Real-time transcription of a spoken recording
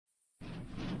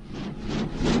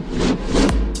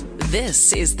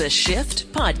This is the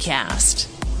Shift Podcast.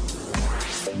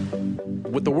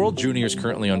 With the World Juniors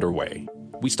currently underway,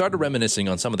 we started reminiscing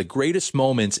on some of the greatest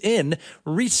moments in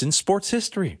recent sports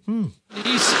history. He's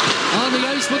on the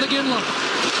ice with a Ginlock.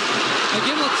 A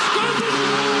Ginlock scores it!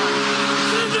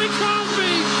 Sidney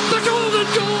Crosby, the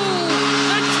golden goal!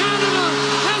 And Canada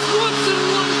has once in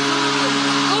a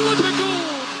lifetime Olympic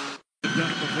gold!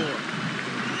 Done it before.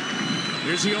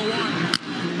 Here's the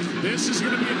 0-1. This is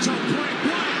going to be a tough play.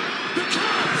 Bryant, the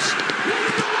Cubs win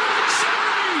the World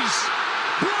Series!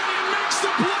 Bryant makes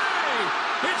the play!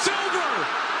 It's over!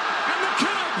 And the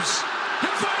Cubs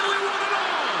have finally won it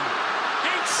all!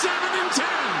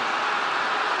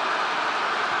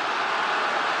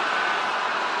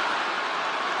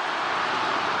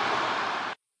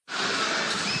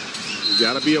 8-7-10! You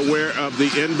got to be aware of the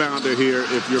inbounder here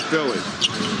if you're Philly.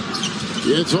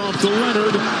 It's off to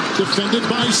Leonard, defended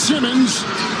by Simmons.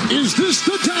 Is this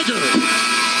the dagger?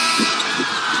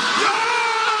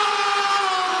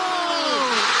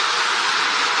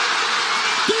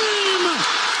 Game!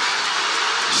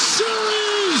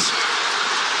 Series!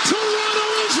 Toronto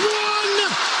has won!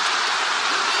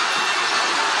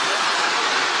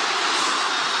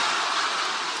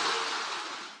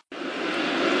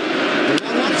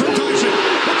 One for Goshen.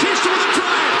 Batista with a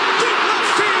drive. Deep left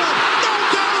field. No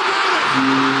doubt about it.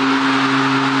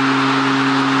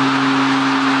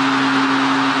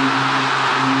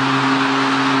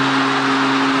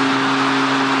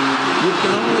 You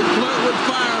can only flirt with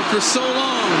fire for so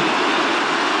long,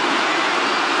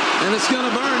 and it's going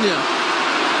to burn you.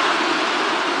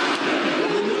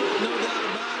 No doubt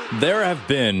about it. There have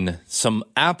been some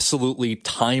absolutely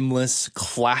timeless,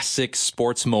 classic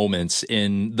sports moments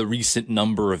in the recent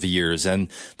number of years. And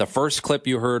the first clip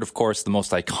you heard, of course, the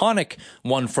most iconic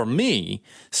one for me,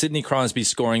 Sidney Crosby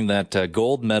scoring that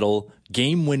gold medal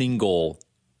game-winning goal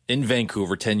in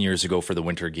Vancouver 10 years ago for the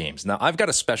Winter Games. Now, I've got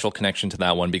a special connection to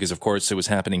that one because, of course, it was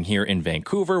happening here in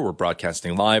Vancouver. We're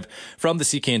broadcasting live from the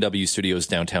CKNW studios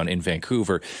downtown in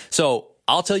Vancouver. So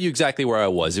I'll tell you exactly where I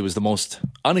was. It was the most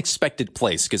unexpected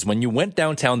place because when you went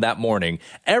downtown that morning,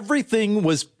 everything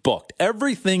was booked.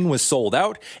 Everything was sold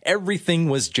out. Everything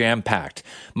was jam-packed.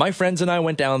 My friends and I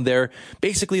went down there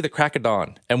basically the crack of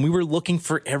dawn, and we were looking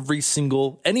for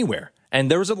anywhere. And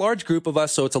there was a large group of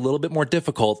us, so it's a little bit more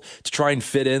difficult to try and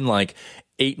fit in like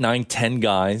 8, 9, 10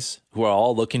 guys who are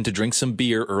all looking to drink some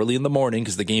beer early in the morning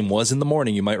because the game was in the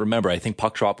morning. You might remember, I think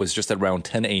puck drop was just at around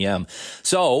 10 a.m.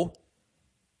 So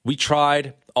we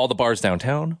tried all the bars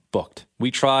downtown, booked. We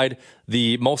tried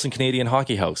the Molson Canadian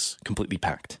Hockey House, completely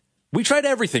packed. We tried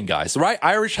everything, guys, right?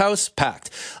 Irish House,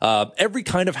 packed. Every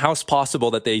kind of house possible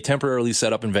that they temporarily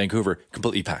set up in Vancouver,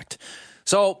 completely packed.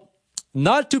 So,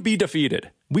 not to be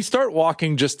defeated, we start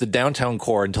walking just the downtown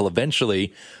core until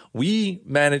eventually we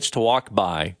managed to walk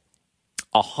by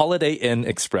a Holiday Inn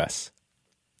Express.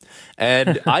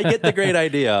 And I get the great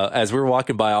idea as we're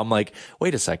walking by. I'm like,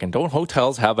 wait a second, don't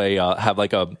hotels have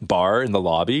like a bar in the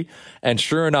lobby? And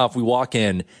sure enough, we walk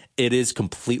in. It is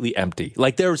completely empty.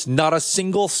 Like there's not a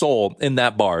single soul in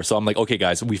that bar. So I'm like, okay,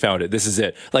 guys, we found it. This is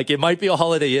it. Like it might be a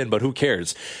Holiday Inn, but who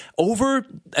cares?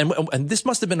 And this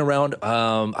must have been around,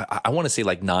 I want to say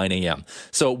like 9 a.m.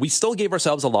 So we still gave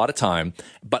ourselves a lot of time.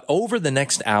 But over the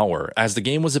next hour, as the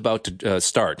game was about to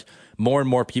start, more and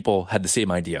more people had the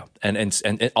same idea.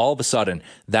 And all of a sudden,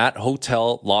 that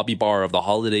hotel lobby bar of the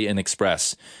Holiday Inn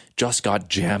Express just got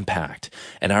jam-packed.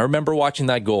 And I remember watching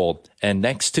that goal, and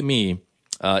next to me,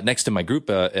 next to my group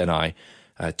and I,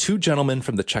 two gentlemen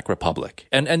from the Czech Republic.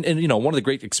 And you know, one of the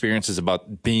great experiences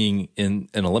about being in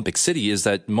an Olympic city is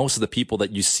that most of the people that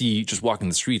you see just walking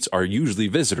the streets are usually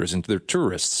visitors and they're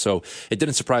tourists. So it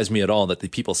didn't surprise me at all that the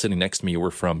people sitting next to me were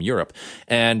from Europe.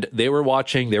 And they were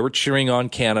watching, they were cheering on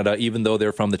Canada, even though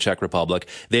they're from the Czech Republic.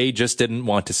 They just didn't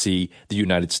want to see the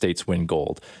United States win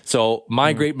gold. So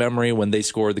my great memory when they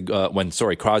scored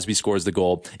Crosby scores the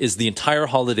goal is the entire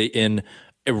Holiday Inn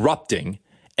erupting.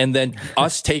 And then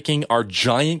us taking our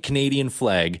giant Canadian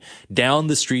flag down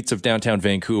the streets of downtown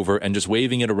Vancouver and just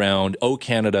waving it around. Oh,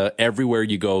 Canada, everywhere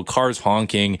you go, cars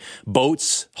honking,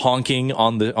 boats honking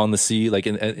on the sea, like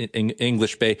in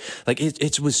English Bay. Like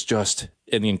it was just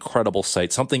an incredible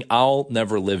sight, something I'll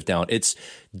never live down. It's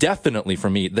definitely,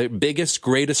 for me, the biggest,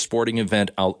 greatest sporting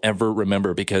event I'll ever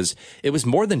remember because it was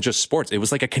more than just sports. It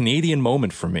was like a Canadian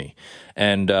moment for me.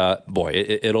 And boy,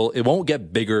 it won't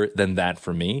get bigger than that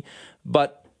for me.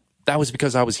 But that was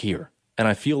because I was here. And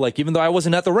I feel like even though I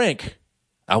wasn't at the rink,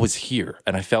 I was here.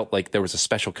 And I felt like there was a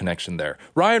special connection there.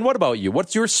 Ryan, what about you?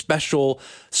 What's your special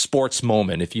sports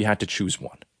moment if you had to choose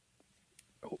one?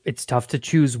 it's tough to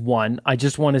choose one. I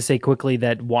just want to say quickly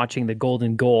that watching the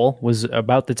Golden Goal was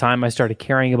about the time I started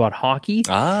caring about hockey.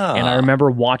 And I remember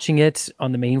watching it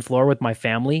on the main floor with my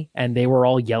family, and they were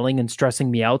all yelling and stressing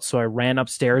me out. So I ran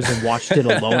upstairs and watched it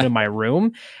alone in my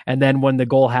room. And then when the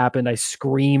goal happened, I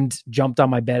screamed, jumped on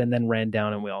my bed, and then ran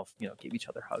down, and we all, gave each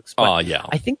other hugs. But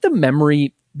I think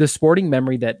the sporting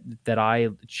memory that I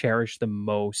cherish the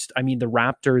most, I mean, the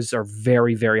Raptors are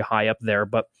very, very high up there,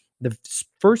 but the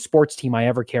first sports team I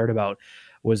ever cared about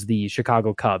was the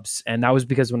Chicago Cubs. And that was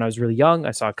because when I was really young,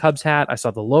 I saw a Cubs hat, I saw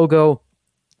the logo,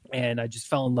 and I just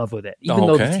fell in love with it, even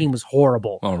though the team was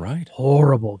horrible. All right.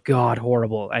 Horrible. God,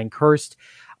 horrible. And cursed.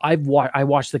 I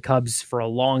watched the Cubs for a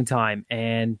long time,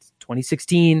 and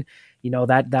 2016,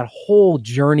 that whole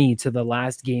journey to the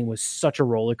last game was such a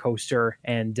roller coaster.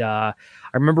 And I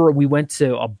remember we went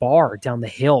to a bar down the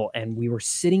hill, and we were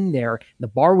sitting there. The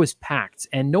bar was packed,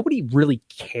 and nobody really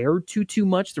cared too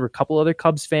much. There were a couple other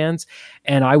Cubs fans,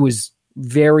 and I was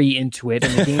very into it.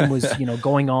 And the game was,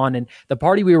 going on. And the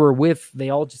party we were with, they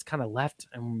all just kind of left.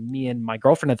 And me and my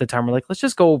girlfriend at the time were like, let's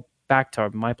just go back to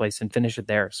my place and finish it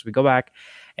there. So we go back,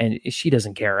 and she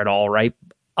doesn't care at all, right?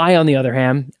 I, on the other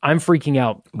hand, I'm freaking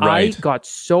out. Right. I got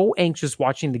so anxious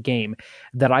watching the game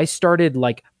that I started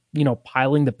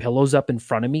piling the pillows up in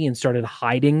front of me and started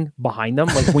hiding behind them.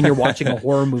 Like when you're watching a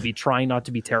horror movie, trying not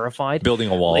to be terrified. Building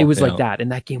a wall. It was like that.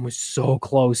 And that game was so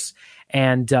close.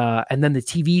 And then the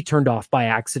TV turned off by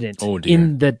accident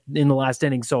in the last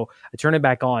inning. So I turned it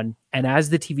back on. And as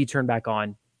the TV turned back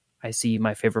on, I see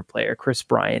my favorite player, Chris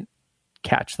Bryant,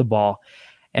 catch the ball.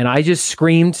 And I just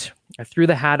screamed. I threw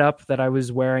the hat up that I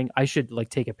was wearing. I should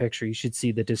take a picture. You should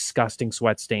see the disgusting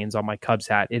sweat stains on my Cubs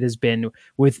hat. It has been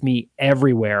with me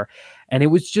everywhere. And it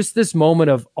was just this moment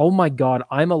of, oh my God,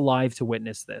 I'm alive to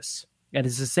witness this. And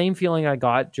it's the same feeling I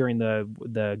got during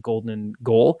the Golden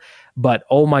Goal. But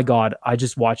oh my God, I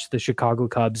just watched the Chicago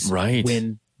Cubs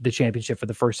win the championship for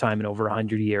the first time in over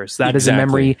 100 years. That is a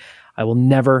memory I will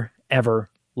never, ever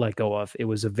let go of. It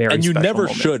was a very and you special never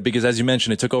moment. should, because as you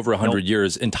mentioned, it took over 100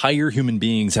 years. Entire human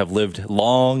beings have lived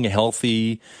long,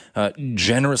 healthy,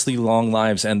 generously long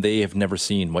lives, and they have never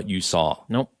seen what you saw.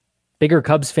 Nope. Bigger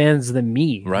Cubs fans than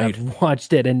me have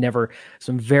watched it and never.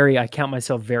 So I count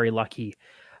myself very lucky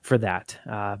for that.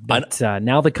 But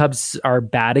now the Cubs are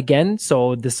bad again,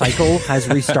 so the cycle has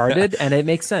restarted, and it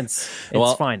makes sense.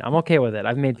 It's fine. I'm okay with it.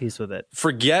 I've made peace with it.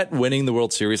 Forget winning the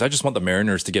World Series. I just want the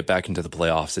Mariners to get back into the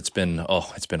playoffs. It's been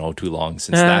too long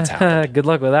since that's happened. Good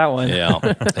luck with that one. Yeah,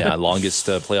 longest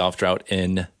playoff drought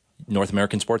in North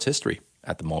American sports history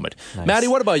at the moment. Nice. Maddie,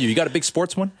 what about you? You got a big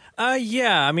sports one?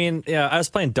 Yeah. I mean, I was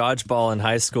playing dodgeball in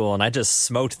high school, and I just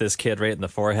smoked this kid right in the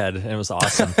forehead, and it was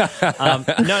awesome.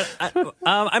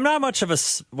 I'm not much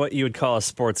of what you would call a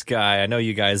sports guy. I know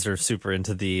you guys are super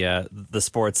into the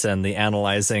sports and the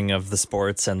analyzing of the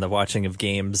sports and the watching of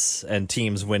games and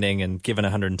teams winning and giving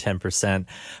 110%.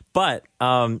 But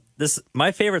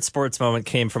my favorite sports moment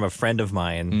came from a friend of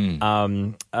mine.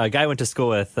 A guy I went to school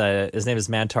with. His name is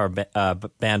Mantar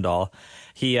Bandal.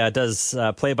 He does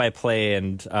play-by-play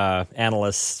and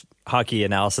hockey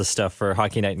analysis stuff for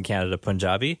Hockey Night in Canada,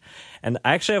 Punjabi. And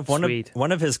I actually have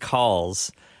one of his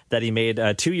calls that he made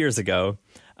 2 years ago.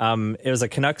 It was a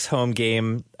Canucks home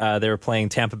game. They were playing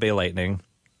Tampa Bay Lightning,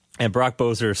 and Brock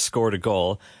Boeser scored a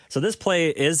goal. So this play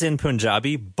is in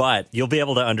Punjabi, but you'll be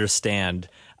able to understand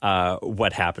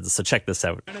what happens. So check this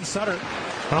out. Sutter.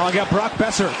 I got Brock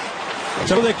Besser.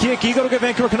 चलो देखिए की करोगे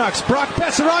Vancouver Canucks. Brock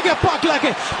Besser आ गया puck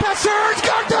लेके. Besser's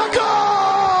got the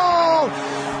goal!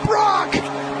 Brock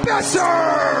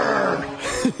Besser!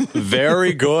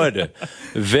 Very good.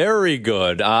 Very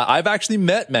good. I've actually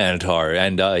met Mantar,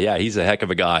 and he's a heck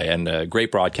of a guy and a great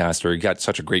broadcaster. He got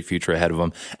such a great future ahead of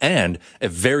him, and a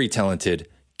very talented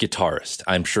guitarist.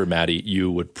 I'm sure, Maddie, you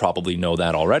would probably know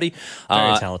that already.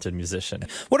 Very talented musician.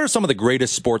 What are some of the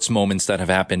greatest sports moments that have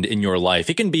happened in your life?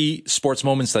 It can be sports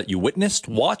moments that you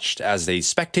watched as a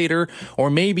spectator, or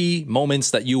maybe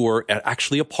moments that you were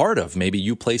actually a part of. Maybe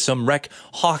you play some rec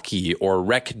hockey or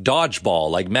rec dodgeball,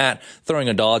 like Matt throwing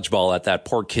a dodgeball at that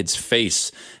poor kid's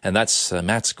face. And that's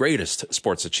Matt's greatest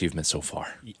sports achievement so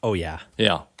far. Oh, yeah.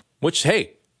 Yeah. Which,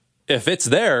 hey, if it's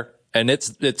there and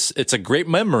it's a great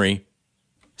memory,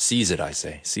 seize it, I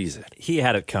say. Seize it. He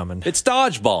had it coming. It's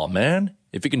dodgeball, man.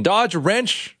 If you can dodge a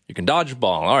wrench, you can dodge a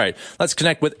ball. All right, let's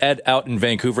connect with Ed out in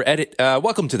Vancouver. Ed,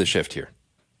 welcome to the shift here.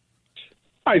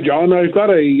 Hi, John. I've got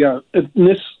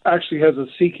this actually has a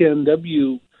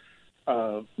CKNW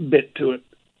bit to it.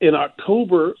 In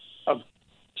October of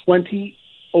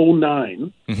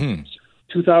 2009,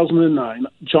 2009,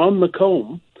 John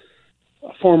McComb,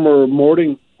 a former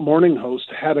morning host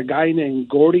had a guy named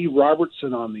Gordie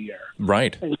Robertson on the air.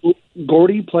 Right. And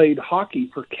Gordie played hockey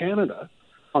for Canada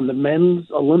on the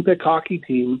men's Olympic hockey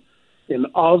team in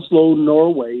Oslo,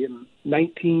 Norway in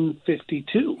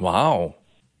 1952. Wow.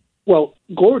 Well,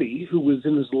 Gordie, who was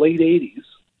in his late 80s,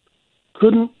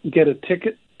 couldn't get a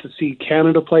ticket to see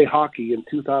Canada play hockey in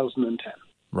 2010.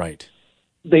 Right.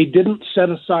 They didn't set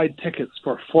aside tickets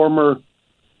for former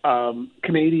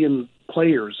Canadian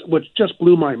players, which just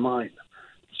blew my mind.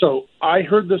 So I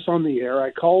heard this on the air.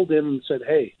 I called in and said,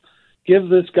 hey, give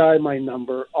this guy my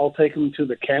number. I'll take him to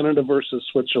the Canada versus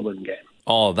Switzerland game.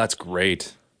 Oh, that's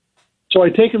great. So I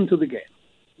take him to the game.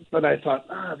 But I thought,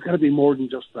 it's got to be more than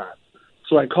just that.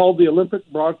 So I called the Olympic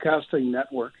Broadcasting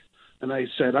Network, and I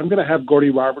said, I'm going to have Gordie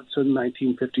Robertson,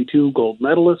 1952 gold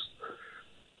medalist.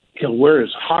 He'll wear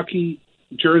his hockey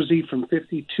jersey from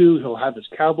 52. He'll have his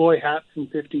cowboy hat from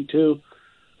 52.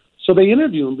 So they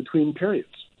interview him between periods.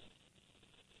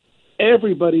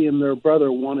 Everybody and their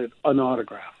brother wanted an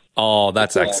autograph. Oh,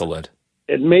 that's excellent.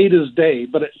 It made his day,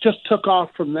 but it just took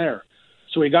off from there.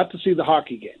 So he got to see the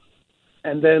hockey game.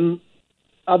 And then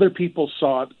other people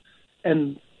saw it,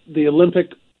 and the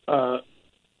Olympic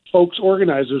folks,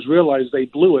 organizers, realized they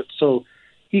blew it. So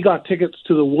he got tickets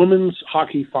to the women's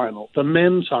hockey final, the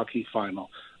men's hockey final,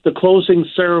 the closing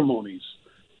ceremonies.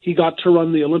 He got to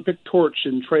run the Olympic torch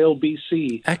in Trail,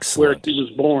 BC, where he was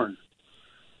born.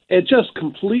 It just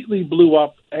completely blew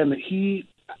up, and he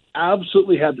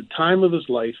absolutely had the time of his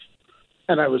life.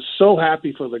 And I was so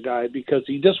happy for the guy because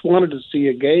he just wanted to see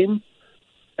a game,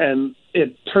 and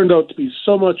it turned out to be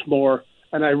so much more,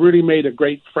 and I really made a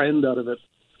great friend out of it.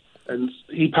 And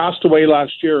he passed away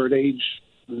last year at age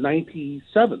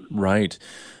 97. Right.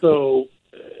 So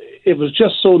it was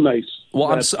just so nice.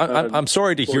 Well, I'm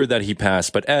sorry to hear that he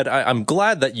passed, but Ed, I'm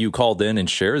glad that you called in and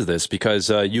shared this because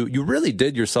you really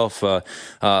did yourself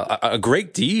a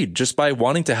great deed just by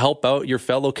wanting to help out your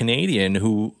fellow Canadian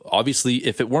who obviously,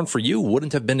 if it weren't for you,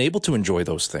 wouldn't have been able to enjoy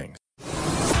those things.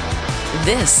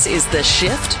 This is the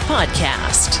Shift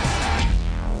Podcast.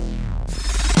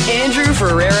 Andrew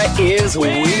Ferreira is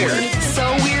weird.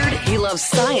 So weird, he loves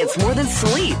science more than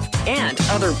sleep and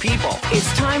other people.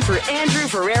 It's time for Andrew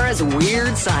Ferreira's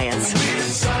Weird Science.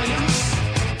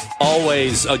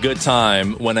 Always a good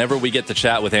time whenever we get to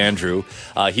chat with Andrew.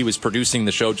 He was producing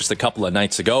the show just a couple of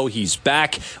nights ago. He's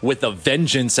back with a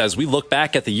vengeance as we look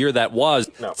back at the year that was.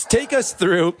 Take us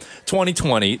through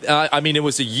 2020. I mean, it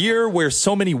was a year where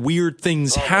so many weird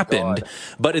things happened.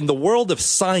 But in the world of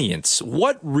science,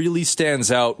 what really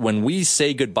stands out when we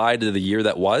say goodbye to the year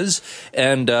that was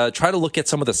and try to look at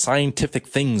some of the scientific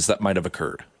things that might have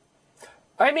occurred?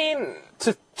 I mean,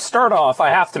 to start off, I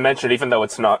have to mention, even though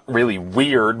it's not really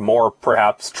weird, more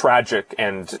perhaps tragic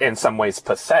and in some ways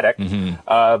pathetic,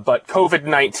 but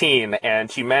COVID-19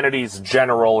 and humanity's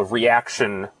general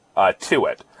reaction to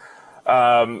it.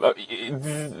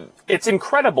 It's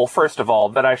incredible, first of all,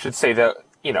 that I should say that,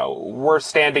 we're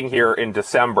standing here in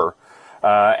December,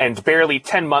 and barely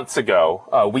 10 months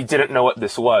ago, we didn't know what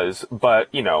this was, but,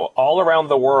 all around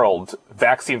the world,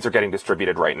 vaccines are getting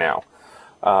distributed right now.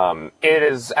 It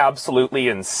is absolutely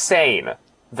insane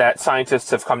that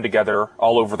scientists have come together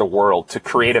all over the world to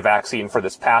create a vaccine for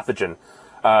this pathogen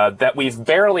that we've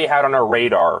barely had on our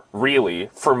radar, really,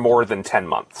 for more than 10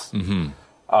 months.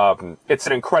 It's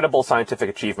an incredible scientific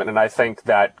achievement, and I think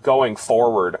that going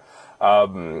forward,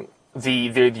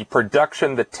 the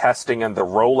production, the testing, and the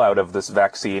rollout of this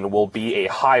vaccine will be a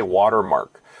high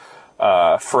watermark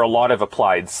for a lot of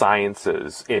applied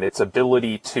sciences in its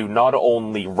ability to not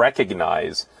only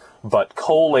recognize, but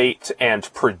collate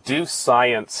and produce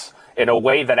science in a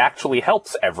way that actually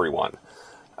helps everyone.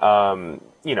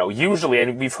 Usually,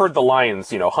 and we've heard the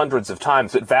lines, hundreds of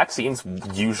times, but vaccines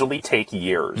usually take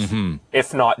years,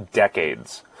 if not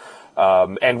decades.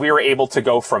 And we were able to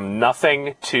go from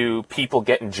nothing to people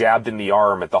getting jabbed in the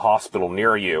arm at the hospital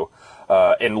near you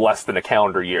in less than a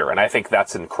calendar year. And I think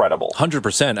that's incredible.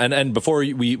 100%. And before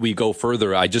we go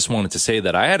further, I just wanted to say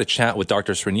that I had a chat with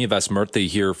Dr. Srinivas Murthy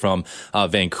here from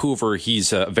Vancouver.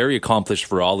 He's a very accomplished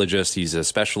virologist. He's a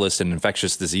specialist in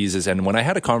infectious diseases. And when I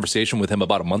had a conversation with him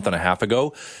about a month and a half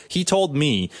ago, he told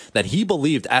me that he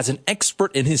believed, as an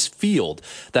expert in his field,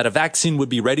 that a vaccine would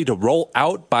be ready to roll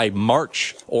out by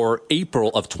March or April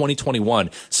of 2021.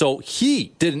 So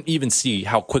he didn't even see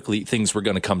how quickly things were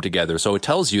going to come together. So it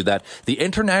tells you that the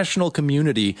international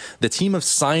community, the team of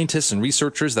scientists and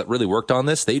researchers that really worked on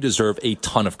this, they deserve a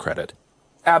ton of credit.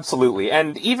 Absolutely.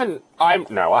 And even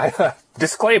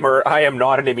disclaimer, I am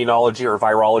not an immunology or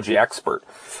virology expert,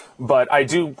 but I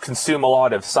do consume a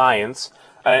lot of science.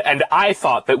 And I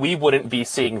thought that we wouldn't be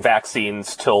seeing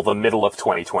vaccines till the middle of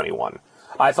 2021.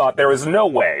 I thought there was no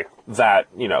way that,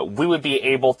 we would be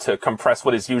able to compress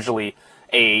what is usually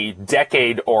a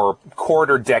decade or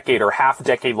quarter decade or half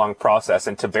decade long process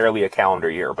into barely a calendar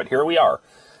year. But here we are.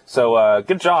 So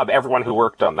good job, everyone who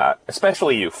worked on that,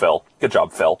 especially you, Phil. Good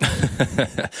job, Phil.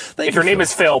 If your name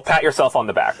is Phil, pat yourself on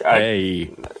the back.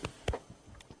 Hey.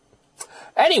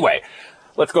 Anyway,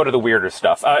 let's go to the weirder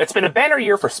stuff. It's been a banner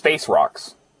year for space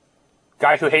rocks.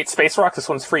 Guy who hates space rocks, this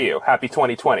one's for you. Happy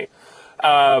 2020.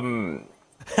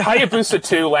 Hayabusa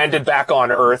 2 landed back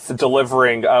on Earth,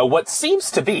 delivering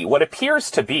what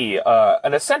appears to be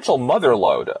an essential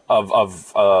motherlode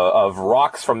of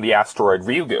rocks from the asteroid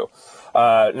Ryugu.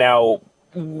 Now,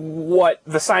 what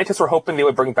the scientists were hoping they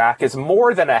would bring back is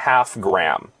more than a half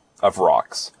gram of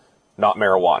rocks, not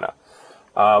marijuana.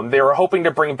 They were hoping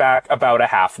to bring back about a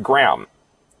half gram.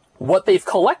 What they've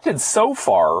collected so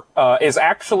far is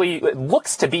actually, it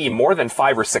looks to be more than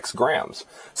 5 or 6 grams.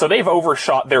 So they've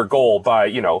overshot their goal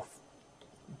by,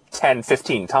 10,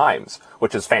 15 times,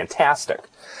 which is fantastic.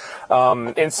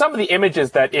 In some of the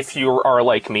images that, if you are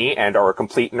like me and are a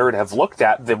complete nerd, have looked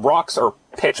at, the rocks are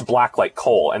pitch black like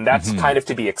coal, and that's kind of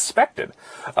to be expected.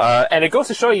 And it goes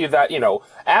to show you that,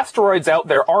 asteroids out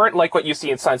there aren't like what you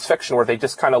see in science fiction, where they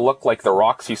just kind of look like the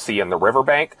rocks you see in the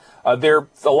riverbank. A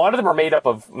lot of them are made up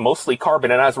of mostly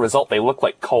carbon, and as a result, they look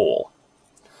like coal.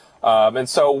 And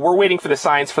so we're waiting for the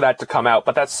science for that to come out,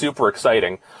 but that's super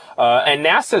exciting. And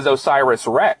NASA's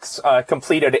OSIRIS-REx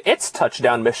completed its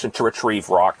touchdown mission to retrieve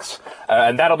rocks,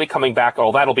 and that'll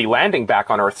be landing back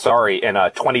on Earth, in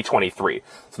 2023.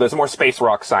 So there's more space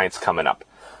rock science coming up.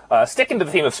 Sticking to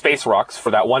the theme of space rocks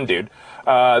for that one dude,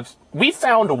 we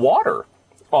found water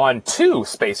on 2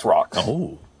 space rocks.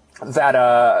 Oh.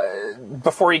 That,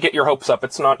 before you get your hopes up,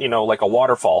 it's not, like a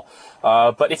waterfall.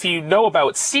 But if you know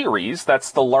about Ceres,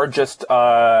 that's the largest,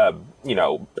 inside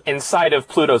of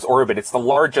Pluto's orbit, it's the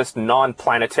largest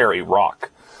non-planetary rock.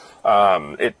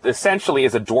 It essentially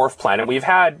is a dwarf planet.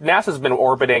 NASA's been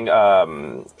orbiting,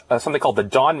 something called the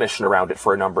Dawn mission around it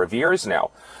for a number of years now.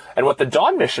 And what the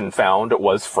Dawn mission found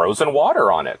was frozen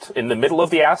water on it in the middle of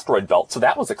the asteroid belt. So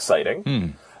that was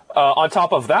exciting. On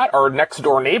top of that, our next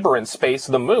door neighbor in space,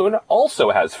 the moon,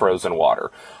 also has frozen water.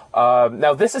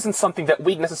 Now, this isn't something that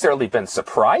we'd necessarily been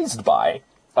surprised by.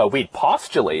 We'd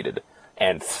postulated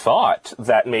and thought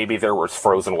that maybe there was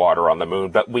frozen water on the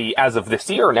moon, but we, as of this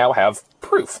year, now have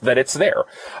proof that it's there,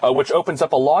 which opens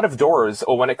up a lot of doors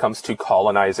when it comes to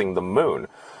colonizing the moon.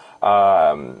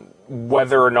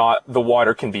 Whether or not the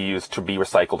water can be used to be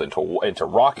recycled into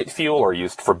rocket fuel or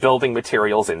used for building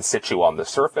materials in situ on the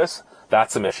surface,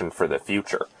 that's a mission for the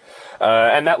future.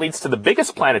 And that leads to the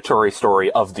biggest planetary story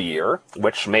of the year,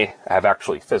 which may have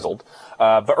actually fizzled.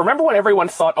 But remember when everyone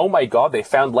thought, oh my god, they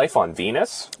found life on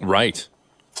Venus? Right.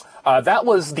 That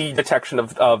was the detection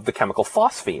of the chemical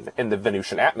phosphine in the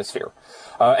Venusian atmosphere.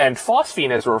 And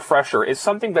phosphine, as a refresher, is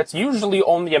something that's usually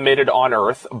only emitted on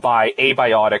Earth by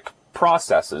abiotic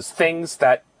processes, things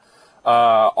that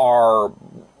are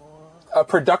a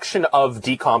production of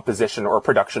decomposition or a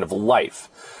production of life.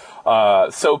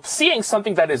 So seeing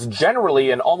something that is generally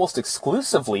and almost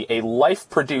exclusively a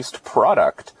life-produced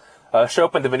product show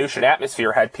up in the Venusian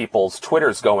atmosphere had people's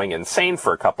Twitters going insane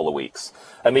for a couple of weeks.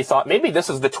 And they thought, maybe this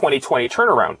is the 2020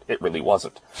 turnaround. It really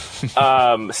wasn't.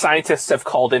 Scientists have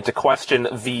called into question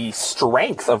the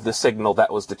strength of the signal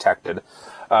that was detected.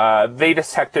 They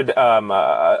detected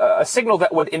a signal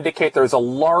that would indicate there's a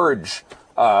large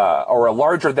or a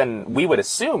larger than we would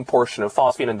assume portion of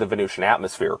phosphine in the Venusian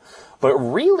atmosphere. But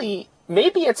really,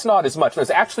 maybe it's not as much.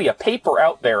 There's actually a paper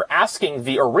out there asking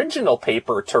the original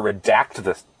paper to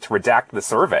redact the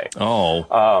survey.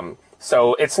 Oh.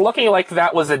 So it's looking like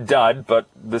that was a dud, but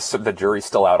the jury's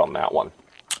still out on that one.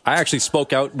 I actually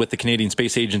spoke out with the Canadian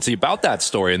Space Agency about that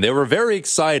story, and they were very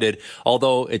excited,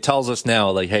 although it tells us now,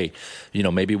 like, hey,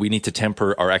 maybe we need to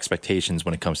temper our expectations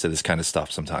when it comes to this kind of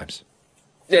stuff sometimes.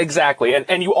 Exactly,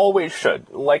 and you always should.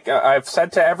 Like I've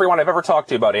said to everyone I've ever talked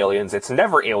to about aliens, it's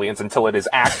never aliens until it is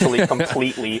actually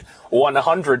completely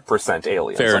 100%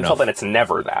 aliens. Fair enough. Until then, it's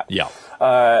never that. Yeah.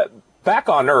 Back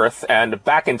on Earth, and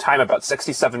back in time about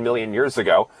 67 million years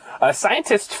ago,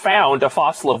 scientists found a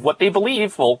fossil of what they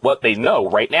believe, well, what they know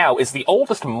right now, is the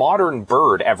oldest modern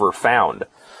bird ever found.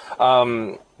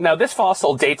 Now, this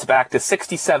fossil dates back to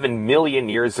 67 million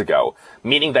years ago,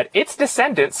 meaning that its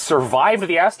descendants survived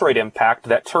the asteroid impact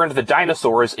that turned the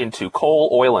dinosaurs into coal,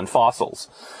 oil, and fossils.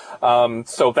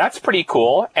 So that's pretty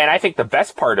cool, and I think the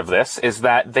best part of this is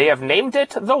that they have named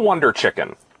it the Wonder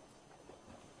Chicken.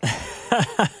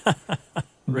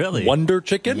 Really? Wonder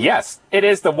Chicken? Yes, it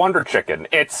is the Wonder Chicken.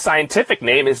 Its scientific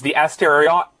name is the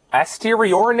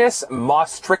Asteriornis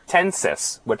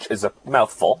mostrictensis, which is a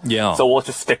mouthful. Yeah. So we'll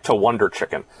just stick to Wonder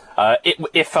Chicken.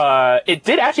 It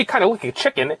did actually kind of look like a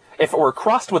chicken if it were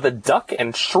crossed with a duck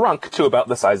and shrunk to about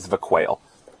the size of a quail.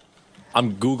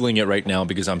 I'm Googling it right now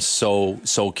because I'm so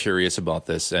curious about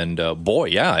this. And boy,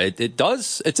 yeah, it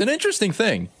does. It's an interesting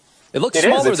thing. It looks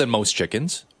smaller than most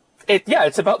chickens.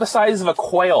 It's about the size of a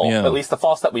quail, at least the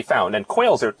false that we found. And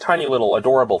quails are tiny little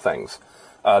adorable things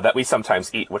that we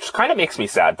sometimes eat, which kind of makes me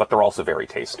sad, but they're also very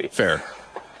tasty. Fair.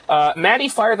 Maddie,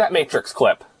 fire that Matrix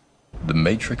clip. The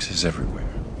Matrix is everywhere.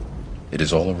 It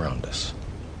is all around us.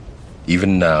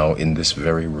 Even now, in this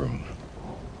very room.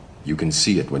 You can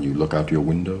see it when you look out your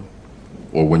window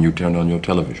or when you turn on your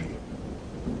television.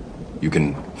 You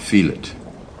can feel it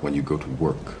when you go to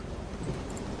work,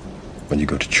 when you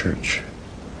go to church,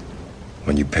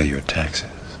 when you pay your taxes.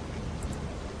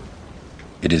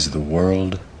 It is the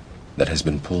world that has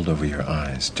been pulled over your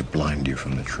eyes to blind you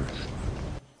from the truth.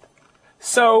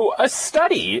 So, a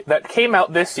study that came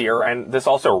out this year, and this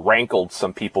also rankled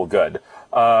some people good,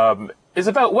 is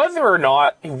about whether or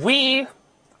not we,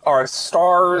 our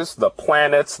stars, the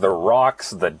planets, the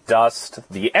rocks, the dust,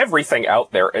 the everything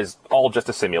out there is all just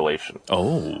a simulation.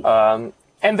 Oh.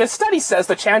 And this study says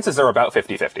the chances are about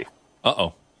 50-50.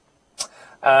 Uh-oh.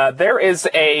 There is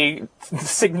a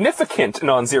significant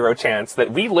non-zero chance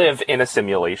that we live in a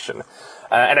simulation.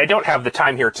 And I don't have the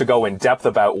time here to go in depth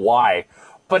about why,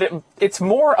 but it's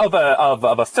more of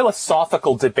a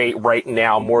philosophical debate right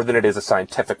now more than it is a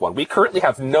scientific one. We currently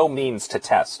have no means to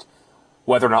test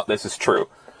whether or not this is true.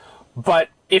 But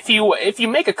if you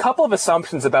make a couple of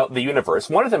assumptions about the universe,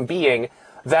 one of them being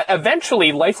that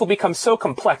eventually life will become so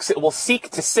complex it will seek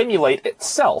to simulate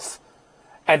itself,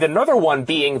 and another one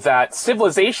being that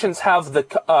civilizations have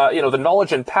the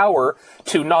knowledge and power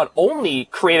to not only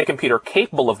create a computer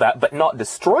capable of that, but not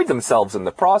destroy themselves in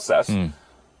the process.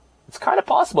 It's kind of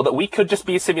possible that we could just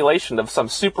be a simulation of some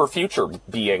super future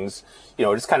beings,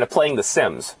 just kind of playing The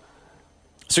Sims.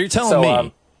 So you're telling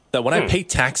me that when I pay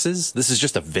taxes, this is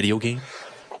just a video game?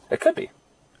 It could be.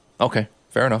 Okay,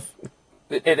 fair enough.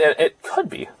 It could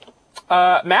be.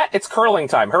 Matt, it's curling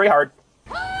time. Hurry hard.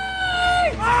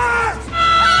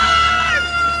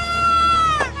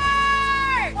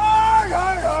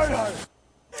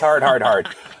 Hard.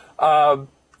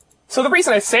 So the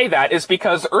reason I say that is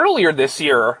because earlier this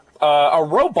year, a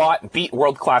robot beat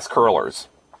world-class curlers.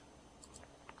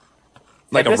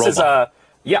 Like a robot?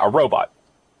 A robot.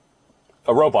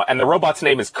 A robot. And the robot's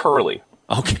name is Curly.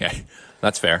 Okay,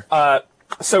 that's fair.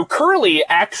 So Curly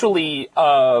actually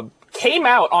came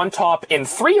out on top in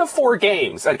 3 of 4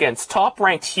 games against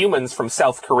top-ranked humans from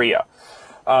South Korea.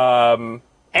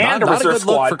 And not a reserve a good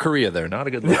squad. Look for Korea there. Not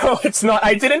a good look. No, it's not.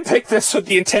 I didn't pick this with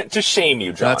the intent to shame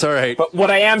you, John. That's all right. But what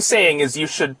I am saying is you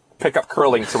should pick up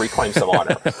curling to reclaim some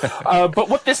honor. But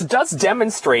what this does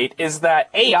demonstrate is that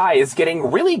AI is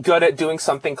getting really good at doing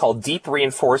something called deep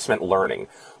reinforcement learning,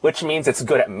 which means it's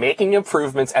good at making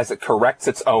improvements as it corrects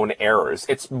its own errors.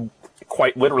 It's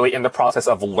quite literally in the process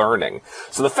of learning.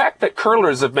 So the fact that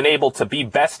curlers have been able to be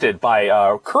bested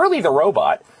by Curly the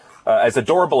robot, as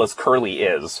adorable as Curly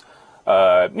is,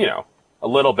 a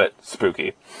little bit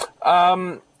spooky.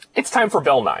 It's time for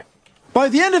Bill Nye. By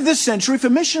the end of this century, if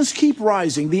emissions keep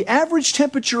rising, the average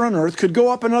temperature on Earth could go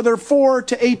up another 4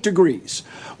 to 8 degrees.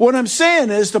 What I'm saying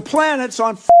is the planet's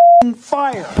on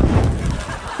fire.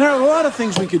 There are a lot of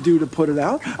things we could do to put it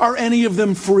out. Are any of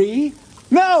them free?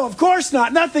 No, of course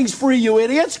not. Nothing's free, you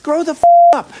idiots. Grow the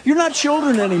up. You're not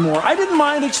children anymore. I didn't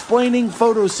mind explaining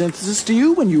photosynthesis to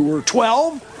you when you were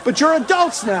 12, but you're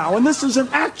adults now, and this is an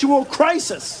actual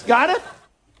crisis. Got it?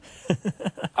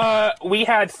 We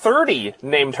had 30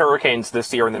 named hurricanes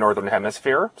this year in the Northern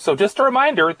Hemisphere. So just a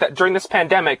reminder that during this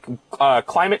pandemic,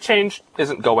 climate change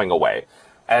isn't going away.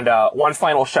 And one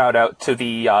final shout out to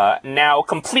the now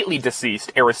completely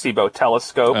deceased Arecibo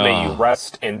telescope. May you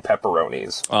rest in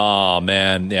pepperonis. Oh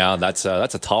man, yeah, that's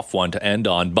a tough one to end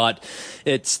on, but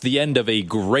it's the end of a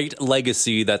great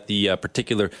legacy that the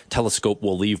particular telescope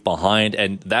will leave behind.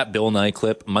 And that Bill Nye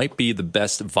clip might be the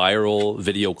best viral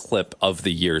video clip of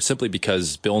the year, simply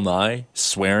because Bill Nye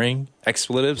swearing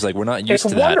expletives, like we're not used to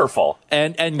that. It's wonderful.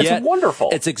 And it's yet wonderful.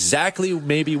 It's exactly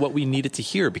maybe what we needed to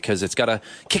hear, because it's got to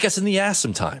kick us in the ass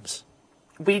sometimes.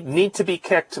 We need to be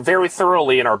kicked very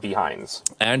thoroughly in our behinds.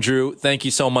 Andrew, thank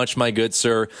you so much, my good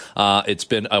sir. It's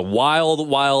been a wild,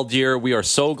 wild year. We are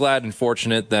so glad and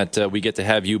fortunate that we get to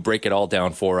have you break it all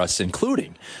down for us,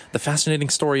 including the fascinating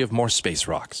story of more space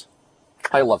rocks.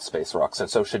 I love space rocks,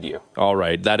 and so should you. All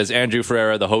right. That is Andrew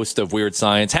Ferreira, the host of Weird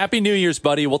Science. Happy New Year's,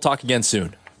 buddy. We'll talk again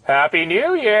soon. Happy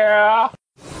New Year!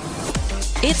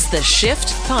 It's the Shift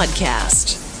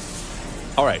Podcast.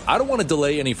 All right, I don't want to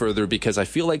delay any further because I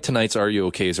feel like tonight's Are You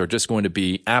OKs are just going to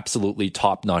be absolutely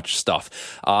top-notch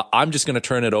stuff. I'm just going to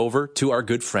turn it over to our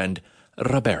good friend,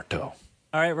 Roberto.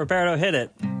 All right, Roberto, hit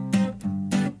it.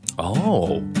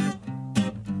 Oh,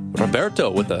 Roberto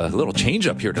with a little change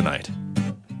up here tonight.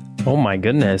 Oh my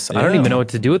goodness. Yeah. I don't even know what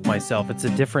to do with myself. It's a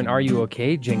different Are You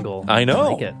Okay jingle. I know.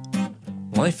 I like it.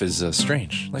 Life is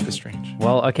strange. Life is strange.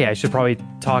 Well, okay, I should probably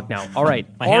talk now. All right.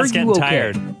 My hand's getting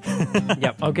tired.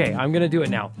 Yep, okay, I'm going to do it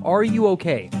now. Are you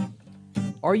okay?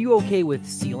 Are you okay with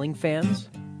ceiling fans?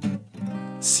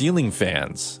 Ceiling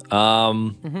fans.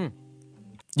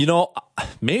 You know,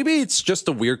 maybe it's just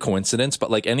a weird coincidence,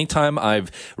 but like anytime I've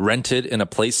rented in a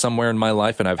place somewhere in my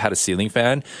life and I've had a ceiling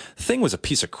fan, the thing was a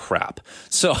piece of crap.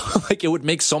 So like it would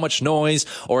make so much noise,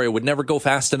 or it would never go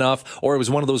fast enough, or it was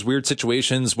one of those weird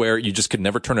situations where you just could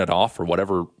never turn it off for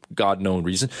whatever God known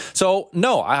reason. So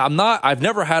no, I've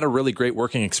never had a really great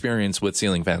working experience with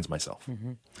ceiling fans myself.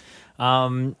 I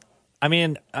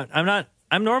mean, I'm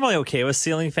normally okay with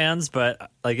ceiling fans,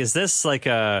 but like, is this like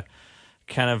a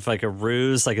kind of like a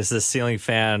ruse? Like, is this ceiling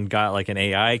fan got like an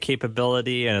AI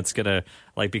capability and it's gonna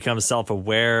like become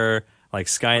self-aware like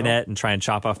Skynet and try and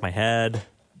chop off my head?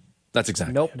 That's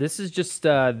exactly. Nope. This is just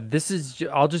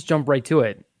I'll just jump right to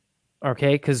it.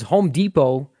 Okay, because Home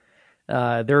Depot,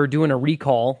 they're doing a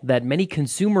recall that many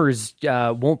consumers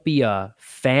won't be a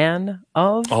fan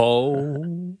of.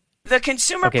 Oh. The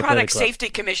Consumer Product Safety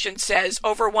Commission says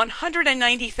over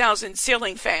 190,000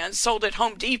 ceiling fans sold at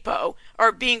Home Depot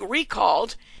are being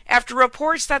recalled after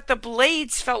reports that the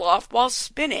blades fell off while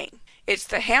spinning. It's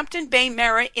the Hampton Bay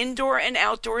Mara indoor and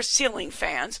outdoor ceiling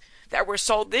fans that were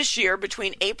sold this year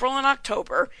between April and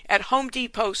October at Home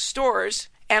Depot stores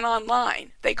and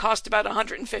online. They cost about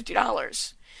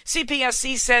 $150.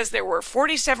 CPSC says there were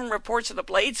 47 reports of the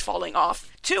blades falling off,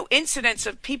 2 incidents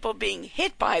of people being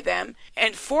hit by them,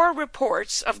 and 4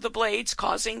 reports of the blades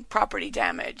causing property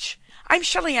damage. I'm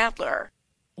Shelley Adler.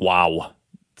 Wow.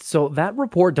 So that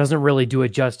report doesn't really do it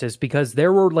justice, because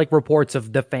there were like reports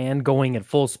of the fan going at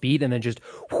full speed and then just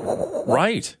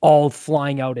right, all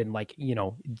flying out, and like, you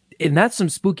know, and that's some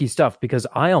spooky stuff, because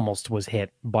I almost was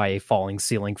hit by a falling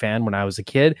ceiling fan when I was a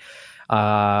kid.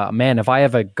 Man, if I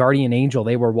have a guardian angel,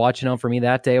 they were watching out for me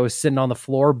that day. I was sitting on the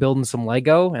floor building some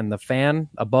Lego, and the fan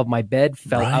above my bed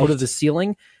fell out of the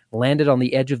ceiling, landed on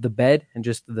the edge of the bed, and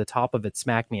just the top of it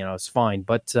smacked me, and I was fine.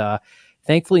 But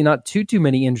thankfully, not too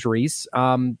many injuries.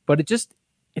 But it just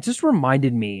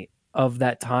reminded me of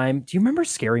that time. Do you remember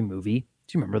Scary Movie?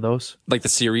 Do you remember those? Like the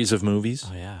series of movies?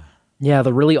 Oh yeah, yeah.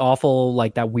 The really awful,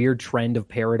 like that weird trend of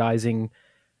parodizing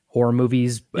horror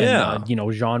movies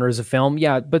and genres of film.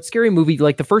 Yeah, but Scary Movie,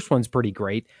 like the first one's pretty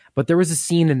great, but there was a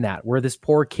scene in that where this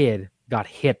poor kid got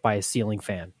hit by a ceiling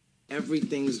fan.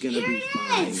 Everything's gonna be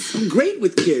fine. I'm great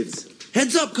with kids.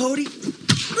 Heads up, Cody.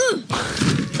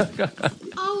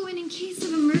 Oh, and in case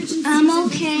of emergency, I'm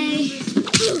okay.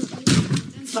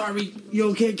 Sorry,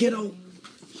 you okay, kiddo?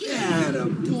 Yeah,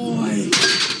 boy.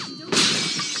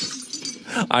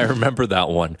 I remember that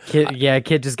one.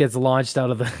 Kid just gets launched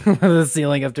out of the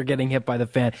ceiling after getting hit by the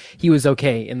fan. He was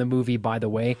okay in the movie, by the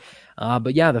way.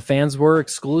 But yeah, the fans were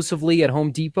exclusively at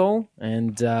Home Depot,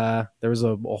 and there was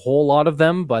a whole lot of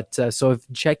them. But so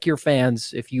check your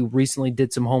fans if you recently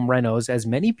did some home renos, as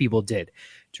many people did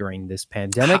during this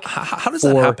pandemic. How does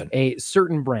that happen? A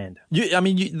certain brand.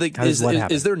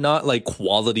 Is there not like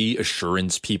quality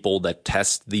assurance people that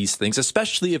test these things,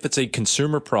 especially if it's a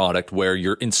consumer product where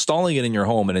you're installing it in your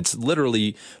home and it's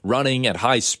literally running at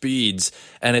high speeds,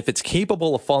 and if it's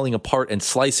capable of falling apart and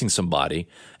slicing somebody,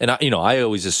 and I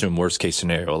always assume worst case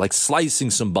scenario, like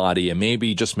slicing somebody, and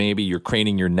maybe just maybe you're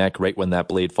craning your neck right when that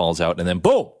blade falls out, and then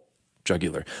boom,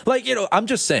 jugular. Like, I'm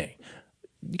just saying,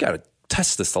 you got to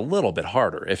test this a little bit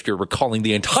harder if you're recalling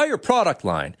the entire product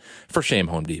line. For shame,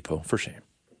 Home Depot, for shame.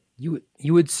 You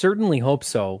would certainly hope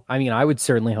so. I mean, I would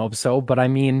certainly hope so, but I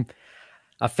mean,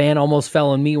 a fan almost fell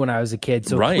on me when I was a kid.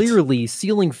 So clearly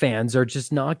ceiling fans are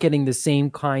just not getting the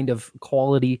same kind of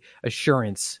quality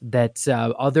assurance that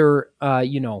other,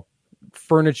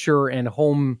 furniture and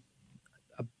home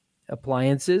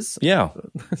appliances. Yeah.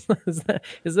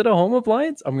 Is it a home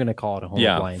appliance? I'm going to call it a home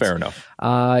appliance. Yeah, fair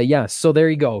enough. So there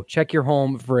you go. Check your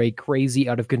home for a crazy,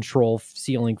 out of control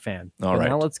ceiling fan. All right.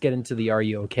 Now let's get into the Are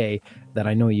You Okay that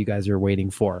I know you guys are waiting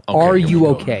for. Okay, are you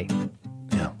okay?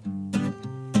 Yeah.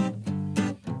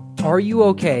 Are you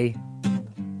okay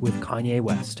with Kanye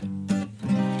West?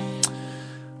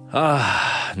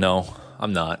 No.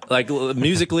 I'm not. Like,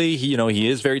 musically, he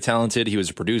is very talented. He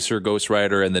was a producer,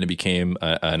 ghostwriter, and then he became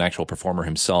an actual performer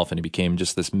himself, and he became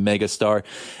just this mega star.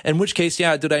 In which case,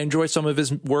 yeah, did I enjoy some of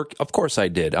his work? Of course I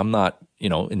did. I'm not,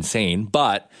 insane,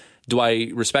 but Do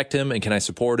I respect him and can I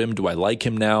support him? Do I like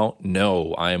him now?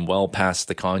 No, I am well past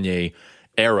the Kanye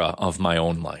era of my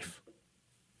own life.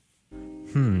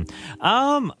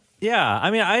 Yeah,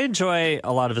 I mean, I enjoy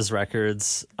a lot of his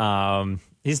records.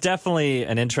 He's definitely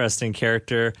an interesting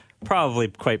character, probably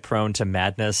quite prone to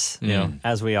madness, you know,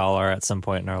 as we all are at some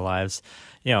point in our lives.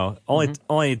 You know,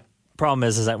 only problem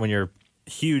is that when you're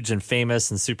huge and famous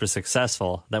and super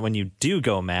successful, that when you do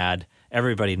go mad,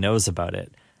 everybody knows about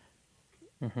it.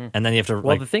 And then you have to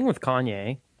the thing with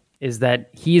Kanye is that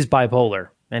he's bipolar,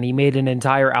 and he made an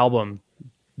entire album,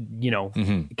 you know,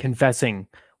 confessing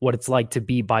what it's like to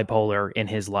be bipolar in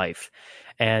his life.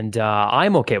 And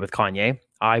I'm okay with Kanye.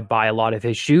 I buy a lot of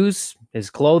his shoes,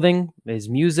 his clothing, his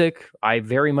music. I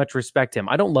very much respect him.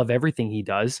 I don't love everything he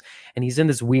does, and he's in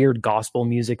this weird gospel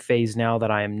music phase now that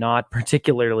I am not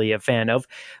particularly a fan of.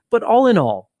 But all in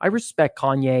all, I respect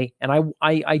Kanye, and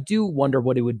I do wonder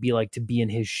what it would be like to be in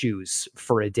his shoes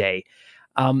for a day.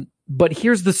 But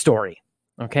here's the story,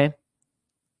 okay?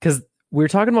 Because we're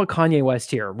talking about Kanye West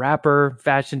here, rapper,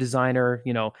 fashion designer,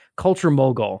 you know, culture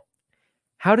mogul.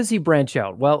 How does he branch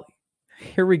out? Well,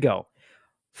 here we go.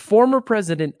 Former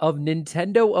president of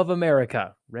Nintendo of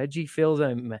America, Reggie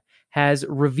Fils-Aimé, has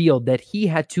revealed that he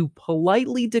had to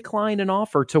politely decline an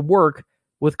offer to work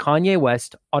with Kanye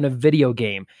West on a video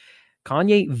game.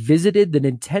 Kanye visited the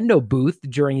Nintendo booth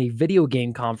during a video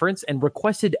game conference and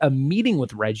requested a meeting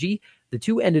with Reggie. The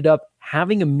two ended up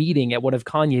having a meeting at one of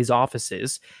Kanye's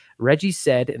offices. Reggie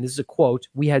said, and this is a quote,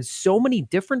 "We had so many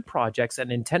different projects at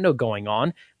Nintendo going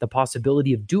on. The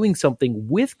possibility of doing something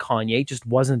with Kanye just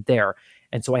wasn't there.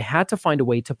 And so I had to find a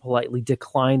way to politely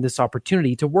decline this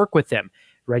opportunity to work with him."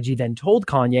 Reggie then told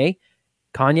Kanye,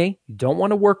 "Kanye, you don't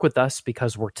want to work with us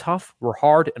because we're tough, we're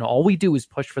hard, and all we do is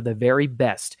push for the very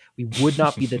best. We would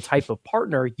not be the type of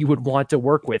partner you would want to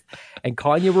work with." And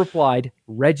Kanye replied,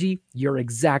 "Reggie, you're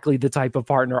exactly the type of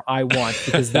partner I want,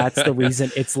 because that's the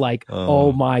reason it's like,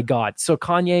 oh my God." So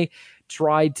Kanye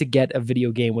tried to get a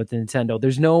video game with Nintendo.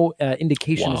 There's no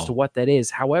indication as to what that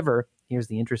is. However, here's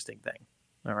the interesting thing.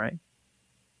 All right.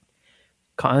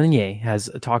 Kanye has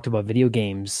talked about video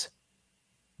games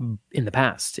in the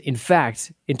past. In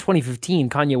fact, in 2015,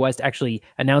 Kanye West actually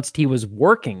announced he was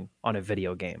working on a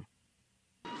video game.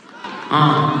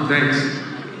 Thanks.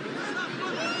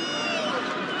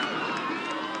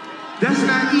 That's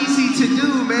not easy to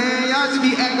do, man. Y'all just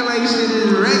be acting like shit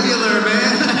is regular,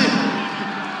 man.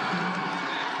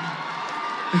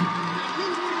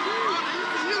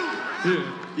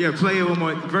 Yeah, play it one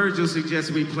more. Virgil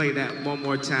suggests we play that one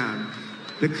more time.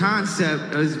 The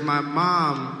concept is my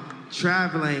mom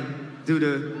traveling through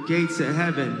the gates of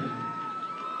heaven.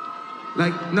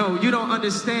 Like, no, you don't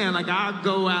understand. Like, I'll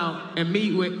go out and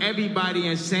meet with everybody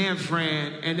in San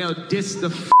Fran, and they'll diss the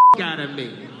out of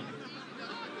me.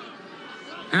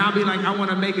 And I'll be like, I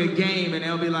want to make a game, and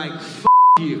they'll be like,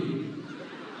 you.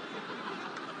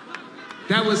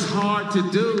 That was hard to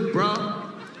do, bro.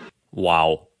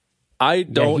 Wow. I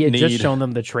don't he had need... just shown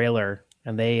them the trailer,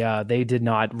 and they did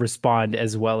not respond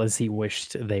as well as he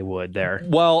wished they would there.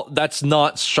 Well, that's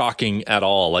not shocking at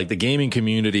all. Like, the gaming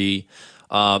community,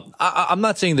 I'm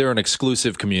not saying they're an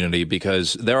exclusive community,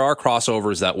 because there are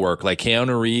crossovers that work. Like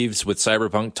Keanu Reeves with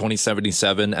Cyberpunk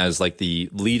 2077 as like the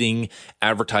leading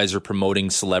advertiser promoting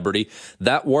celebrity.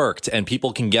 That worked, and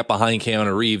people can get behind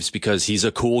Keanu Reeves because he's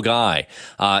a cool guy.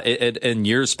 In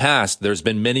years past, there's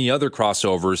been many other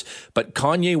crossovers, but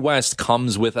Kanye West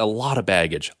comes with a lot of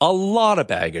baggage. A lot of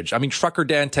baggage. I mean, Trucker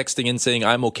Dan texting in saying,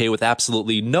 "I'm okay with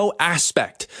absolutely no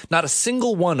aspect, not a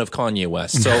single one of Kanye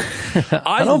West." So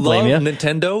I don't blame you.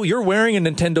 Nintendo. You're wearing a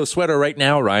Nintendo sweater right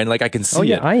now, Ryan. Like, I can see it. Oh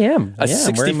yeah, I am. A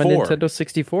 64. I'm wearing my Nintendo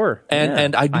 64.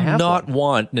 And I do not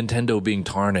want Nintendo being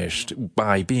tarnished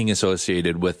by being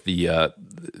associated with the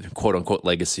quote unquote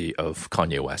legacy of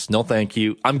Kanye West. No, thank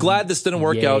you. I'm glad this didn't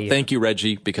work out. Thank you,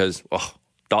 Reggie, because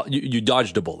you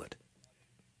dodged a bullet.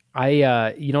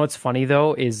 You know what's funny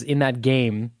though is in that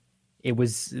game, it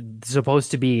was supposed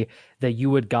to be that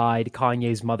you would guide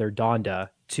Kanye's mother Donda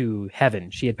to heaven.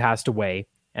 She had passed away.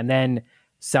 And then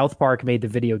South Park made the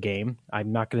video game.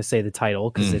 I'm not going to say the title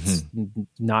because it's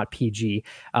not PG,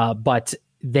 but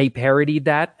they parodied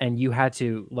that, and you had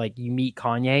to, like, you meet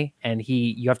Kanye, and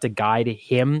you have to guide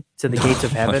him to the gates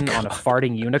of heaven on a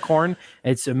farting unicorn.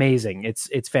 It's amazing.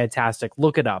 It's fantastic.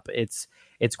 Look it up. It's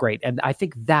great. And I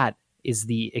think that is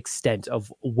the extent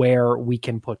of where we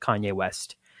can put Kanye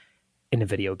West in a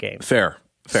video game. Fair.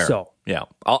 So yeah,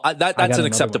 that's an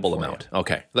acceptable amount.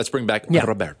 Okay, let's bring back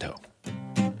Roberto.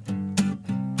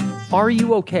 Are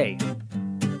you okay?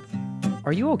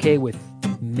 Are you okay with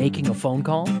making a phone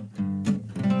call?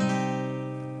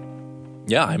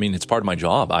 Yeah, I mean, it's part of my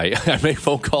job. I make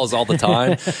phone calls all the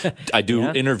time. I do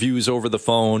interviews over the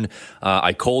phone.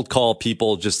 I cold call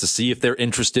people just to see if they're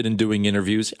interested in doing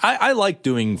interviews. I like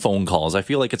doing phone calls. I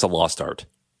feel like it's a lost art.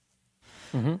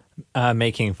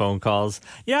 Making phone calls.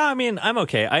 Yeah, I mean, I'm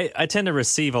okay. I tend to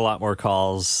receive a lot more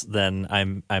calls than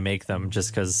I make them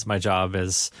just because my job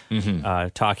is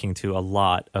talking to a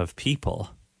lot of people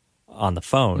on the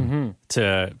phone.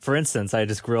 For instance, I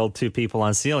just grilled 2 people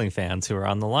on ceiling fans who are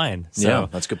on the line. So yeah,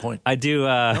 that's a good point. I do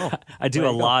a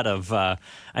lot of I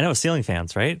know ceiling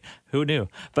fans, right? Who knew?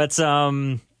 But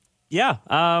phone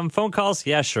calls,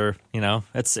 yeah, sure.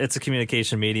 It's a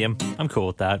communication medium. I'm cool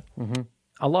with that.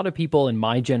 A lot of people in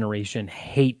my generation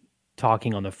hate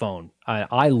talking on the phone.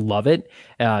 I love it.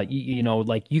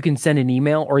 Like you can send an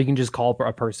email or you can just call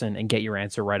a person and get your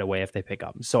answer right away if they pick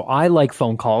up. So I like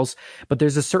phone calls, but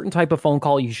there's a certain type of phone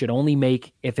call you should only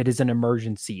make if it is an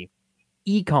emergency.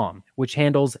 Ecom, which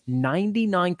handles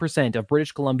 99% of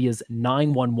British Columbia's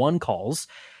 911 calls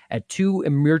at 2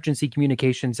 emergency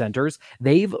communication centers,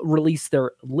 they've released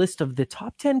their list of the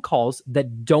top 10 calls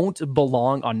that don't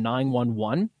belong on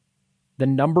 911. The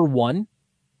number one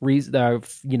reason,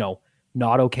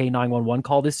 not okay 911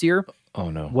 call this year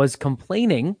was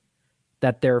complaining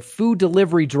that their food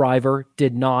delivery driver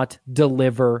did not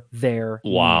deliver their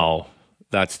meal.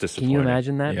 That's disappointing. Can you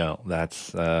imagine that? Yeah,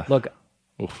 that's look.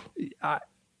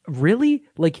 Really?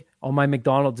 Like, my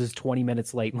McDonald's is 20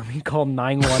 minutes late. Let me call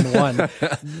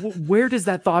 911. Where does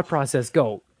that thought process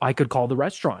go? I could call the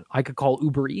restaurant. I could call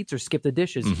Uber Eats or skip the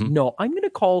dishes. No, I'm going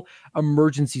to call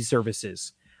emergency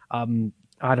services.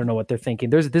 I don't know what they're thinking.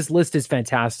 This list is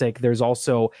fantastic. There's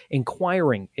also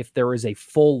inquiring if there is a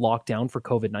full lockdown for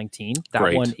COVID-19.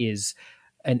 That one is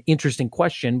an interesting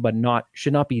question, but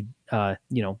should not be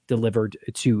delivered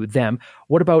to them.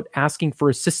 What about asking for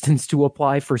assistance to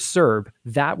apply for CERB?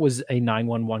 That was a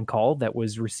 911 call that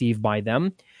was received by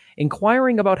them.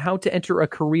 Inquiring about how to enter a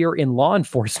career in law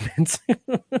enforcement.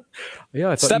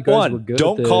 Yeah, I thought Step you guys 1, were good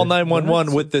don't call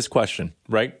 911 with this question,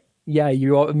 right? Yeah,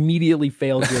 you immediately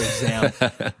failed your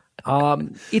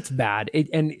exam. It's bad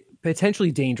and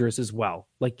potentially dangerous as well.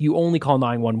 Like, you only call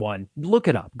 911. Look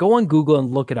it up. Go on Google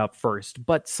and look it up first.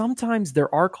 But sometimes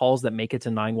there are calls that make it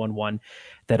to 911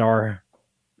 that are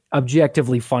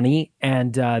objectively funny.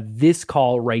 And this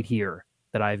call right here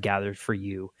that I've gathered for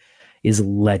you is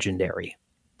legendary.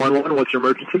 911, what's your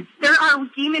emergency? There are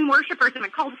demon worshippers in a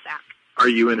cul-de-sac. Are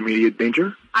you in immediate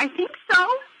danger? I think so.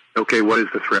 Okay, what is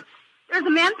the threat? There's a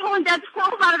man pulling dead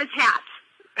squirrels out of his hat.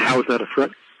 How is that a threat?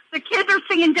 The kids are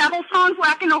singing devil songs,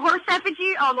 whacking a horse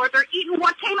effigy. Oh, Lord, they're eating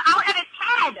what came out at his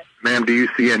head. Ma'am, do you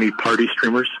see any party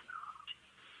streamers?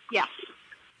 Yes.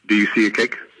 Do you see a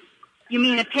cake? You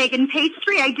mean a pagan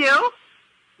pastry? I do.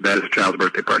 That is a child's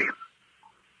birthday party.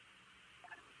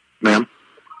 Ma'am?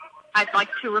 I'd like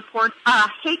to report a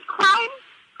hate crime.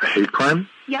 A hate crime?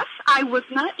 Yes, I was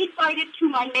not invited to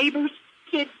my neighbor's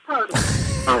kid's party.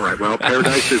 All right, well,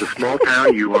 Paradise is a small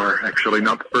town. You are actually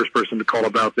not the first person to call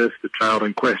about this. The child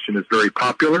in question is very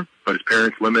popular, but his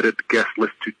parents limited the guest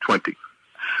list to 20.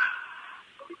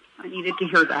 I needed to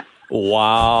hear that.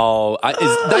 Wow.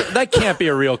 That can't be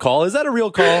a real call. Is that a real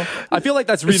call? I feel like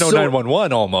that's Reno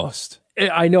 911 almost.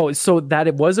 I know. So that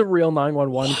it was a real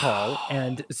 911 call.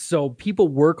 And so people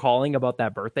were calling about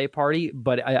that birthday party,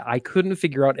 but I couldn't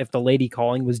figure out if the lady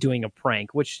calling was doing a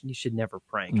prank, which you should never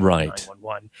prank. Right.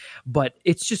 911. But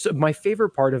it's just, my favorite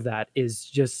part of that is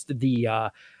just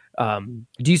the,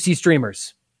 do you see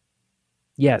streamers?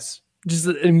 Yes. Just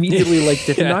immediately, like,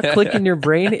 did not click in your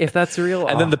brain if that's real.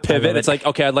 And then the pivot, it's like,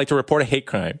 okay, I'd like to report a hate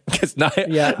crime. Because now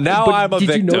I'm a victim.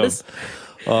 Did you notice?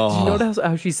 Did you notice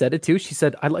how she said it too? She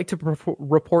said, "I'd like to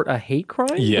report a hate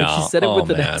crime." Yeah, and she said it with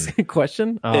the next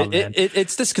question.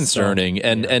 It's disconcerting,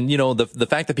 and the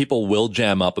fact that people will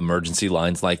jam up emergency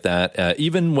lines like that,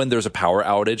 even when there's a power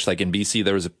outage. Like in BC,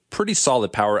 there was a pretty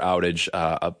solid power outage.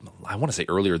 I want to say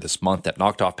earlier this month that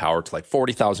knocked off power to like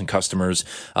 40,000 customers,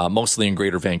 mostly in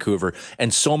Greater Vancouver,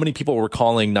 and so many people were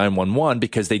calling 911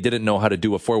 because they didn't know how to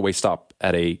do a 4-way stop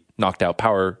at a knocked out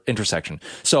power intersection.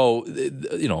 So,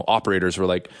 operators were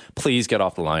like, please get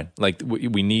off the line. Like,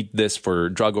 we need this for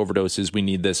drug overdoses. We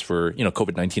need this for,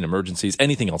 COVID-19 emergencies,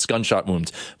 anything else, gunshot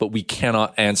wounds. But we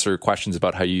cannot answer questions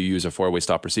about how you use a 4-way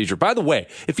stop procedure. By the way,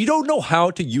 if you don't know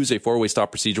how to use a 4-way stop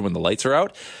procedure when the lights are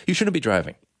out, you shouldn't be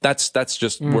driving. That's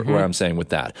just where I'm saying with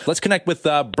that. Let's connect with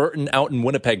Burton out in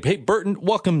Winnipeg. Hey, Burton,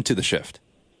 welcome to The Shift.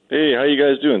 Hey, how you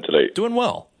guys doing today? Doing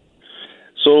well.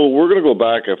 So we're going to go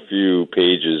back a few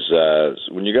pages.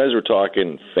 When you guys were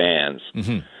talking fans,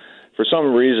 for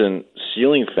some reason,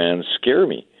 ceiling fans scare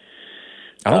me.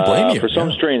 I don't blame you. For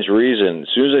some strange reason, as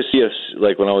soon as I see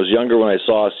like when I was younger, when I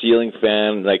saw a ceiling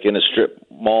fan like in a strip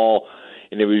mall,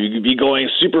 and it would be going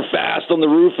super fast on the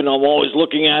roof, and I'm always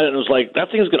looking at it, and it was like,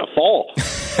 that thing's going to fall.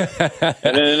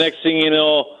 And then the next thing you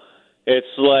know,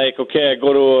 it's like, okay, I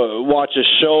go to watch a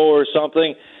show or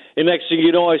something, and next thing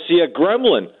you know, I see a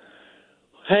gremlin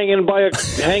hanging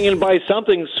by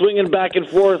something, swinging back and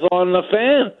forth on the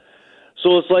fan.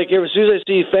 So it's like as soon as I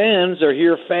see fans or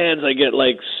hear fans, I get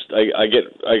like I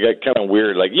get kind of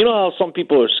weird. Like, you know how some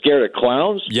people are scared of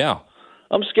clowns? Yeah,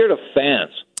 I'm scared of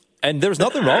fans. And there's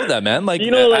nothing wrong with that, man. Like,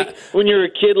 you know, like when you're a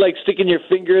kid, like sticking your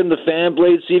finger in the fan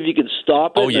blade, see if you can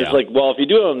stop it. Oh, yeah. It's like, well, if you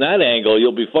do it on that angle,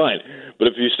 you'll be fine. But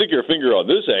if you stick your finger on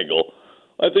this angle,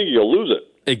 I think you'll lose it.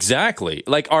 Exactly.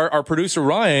 Like our producer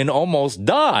Ryan almost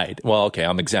died. Well, okay,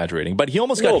 I'm exaggerating, but he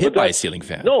almost got hit by a ceiling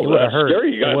fan. No, that's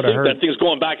scary. You got to think that thing's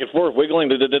going back and forth,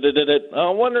 wiggling.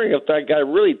 I'm wondering if that guy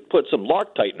really put some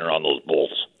lock tightener on those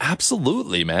bolts.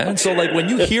 Absolutely, man. So, like, when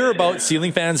you hear about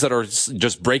ceiling fans that are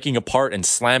just breaking apart and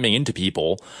slamming into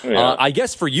people, I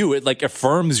guess for you, it like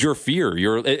affirms your fear.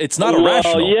 It's not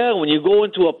irrational. Yeah, when you go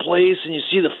into a place and you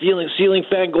see the ceiling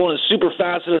fan going super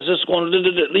fast and it's just going,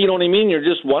 you know what I mean? You're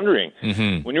just wondering.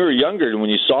 Mm-hmm. When you were younger and when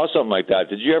you saw something like that,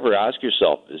 did you ever ask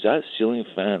yourself, is that ceiling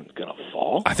fan going to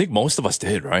fall? I think most of us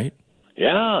did, right?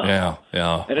 Yeah.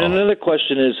 Yeah. And another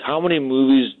question is, how many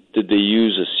movies did they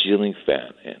use a ceiling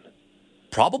fan in?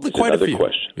 Probably quite a few.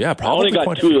 Question. Yeah, probably. I only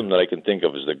got two of them that I can think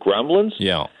of. Is the Gremlins?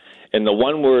 Yeah. And the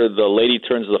one where the lady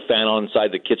turns the fan on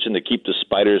inside the kitchen to keep the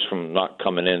spiders from not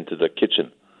coming into the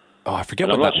kitchen. Oh, I forget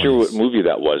and what I'm not sure what movie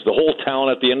that was. The whole town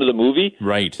at the end of the movie?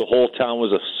 Right. The whole town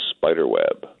was a spider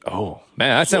web. Oh,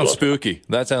 man, that sounds spooky.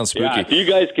 Yeah, if you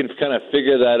guys can kind of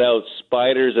figure that out,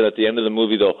 spiders, and at the end of the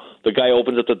movie, though, the guy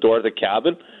opens up the door of the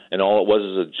cabin, and all it was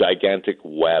is a gigantic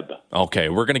web. Okay,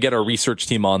 we're going to get our research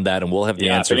team on that, and we'll have the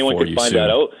answer for you soon. If anyone can find that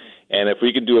out, and if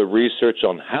we can do a research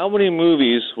on how many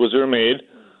movies was there made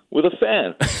with a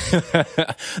fan.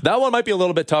 That one might be a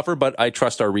little bit tougher, but I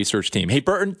trust our research team. Hey,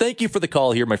 Burton, thank you for the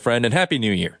call here, my friend, and Happy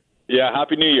New Year. Yeah,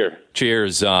 Happy New Year.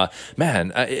 Cheers.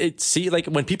 Man, like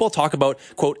when people talk about,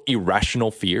 quote,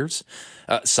 irrational fears,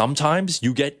 sometimes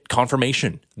you get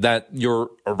confirmation that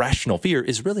your irrational fear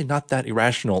is really not that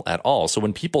irrational at all. So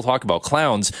when people talk about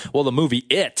clowns, well, the movie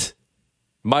It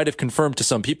might have confirmed to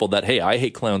some people that, hey, I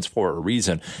hate clowns for a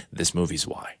reason. This movie's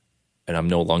why. And I'm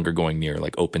no longer going near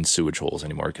like open sewage holes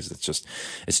anymore because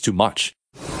it's too much.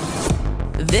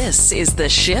 This is the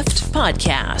Shift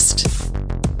Podcast.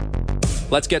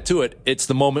 Let's get to it. It's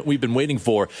the moment we've been waiting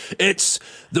for. It's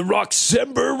the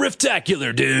Rocksember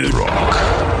Riftacular, dude.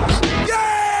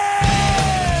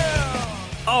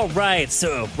 All right,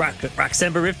 so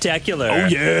Rocksember Riftacular. Oh,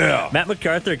 yeah. Matt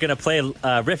MacArthur going to play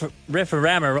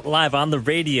Riff-A-Rammer live on the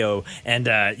radio, and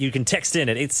you can text in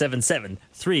at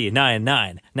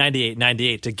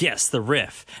 877-399-9898 to guess the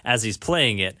riff as he's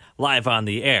playing it live on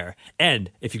the air.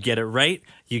 And if you get it right,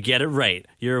 you get it right.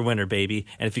 You're a winner, baby.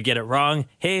 And if you get it wrong,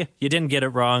 hey, you didn't get it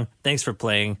wrong. Thanks for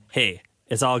playing. Hey,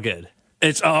 it's all good.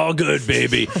 It's all good,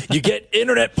 baby. You get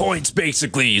internet points,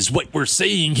 basically, is what we're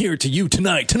saying here to you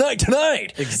tonight.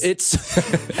 It's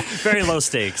very low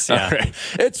stakes. Yeah. All right.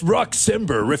 It's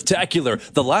Rocksember Riftacular,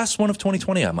 the last one of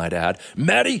 2020, I might add.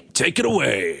 Maddie, take it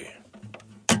away.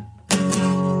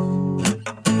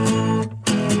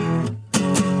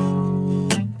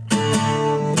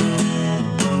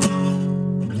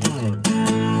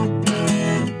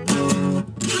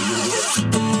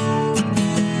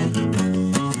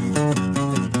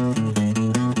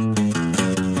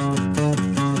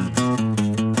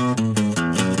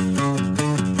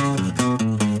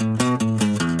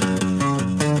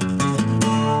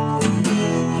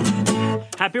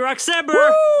 Happy Rocksember!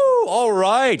 Woo! All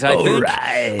right.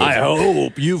 I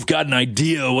hope you've got an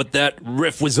idea what that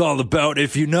riff was all about.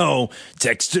 If you know,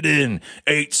 text it in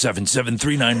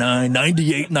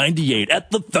 877-399-9898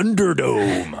 at the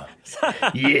Thunderdome.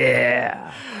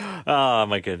 Yeah. Oh,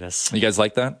 my goodness. You guys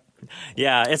like that?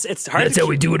 Yeah, it's hard. That's how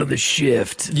we do it on the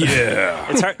shift. Yeah.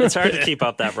 It's hard to keep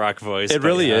up that rock voice. It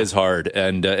really is hard,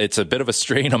 and it's a bit of a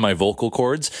strain on my vocal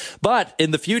cords. But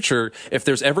in the future, if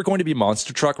there's ever going to be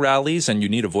monster truck rallies and you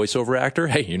need a voiceover actor,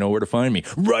 hey, you know where to find me.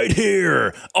 Right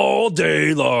here, all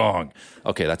day long.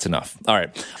 Okay, that's enough. All right.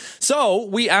 So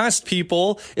we asked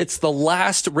people, it's the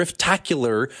last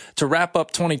Riftacular to wrap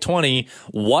up 2020.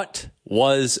 What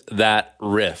was that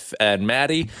riff? And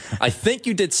Maddie, I think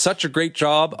you did such a great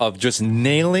job of just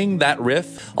nailing that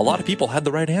riff. A lot of people had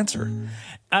the right answer.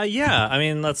 Yeah, I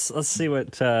mean, let's see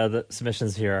what the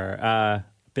submissions here are.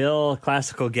 Bill,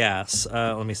 Classical Gas.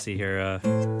 Let me see here.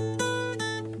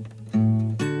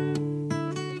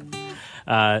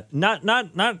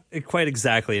 Not quite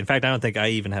exactly. In fact, I don't think I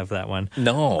even have that one.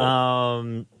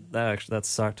 No. That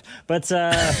sucked. But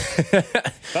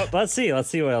let's see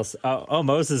what else.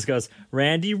 Moses goes,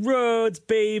 Randy Rhoads,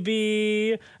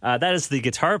 baby. That is the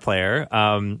guitar player,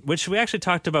 which we actually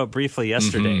talked about briefly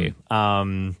yesterday.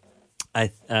 I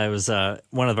was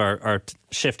one of our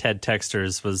shift head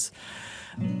texters was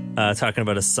talking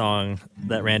about a song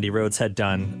that Randy Rhoads had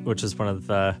done, which is one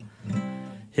of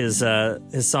his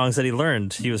songs that he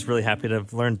learned. He was really happy to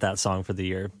have learned that song for the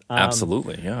year.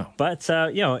 Absolutely, yeah. But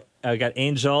I got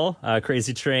Angel,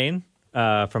 Crazy Train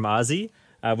from Ozzy,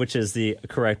 which is the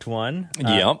correct one.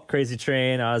 Yep. Crazy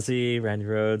Train, Ozzy, Randy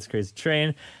Rhoads, Crazy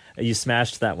Train. You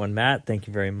smashed that one, Matt. Thank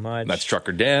you very much. That's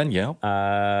Trucker Dan,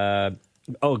 yeah.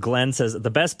 Glenn says,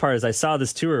 the best part is I saw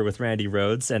this tour with Randy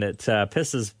Rhoads, and it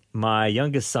pisses my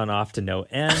youngest son off to no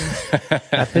end.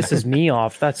 That pisses me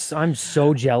off. I'm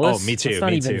so jealous. Oh, me too. It's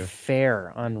not even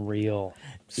fair. Unreal.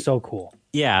 So cool.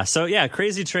 Yeah,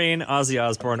 Crazy Train, Ozzy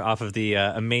Osbourne, off of the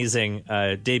amazing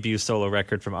debut solo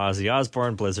record from Ozzy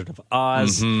Osbourne, Blizzard of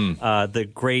Oz. The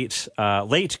great,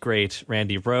 late great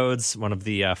Randy Rhoads, one of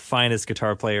the finest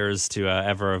guitar players to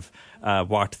ever have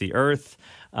walked the earth.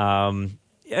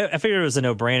 I figured it was a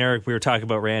no-brainer. We were talking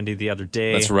about Randy the other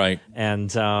day. That's right. And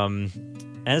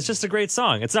it's just a great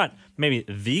song. It's not maybe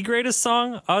the greatest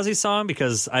Ozzy song,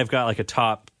 because I've got like a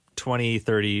top 20,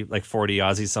 30, like 40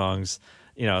 Ozzy songs,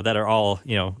 that are all,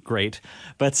 great.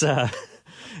 But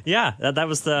yeah,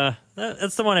 that's the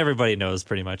one everybody knows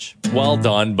pretty much. Well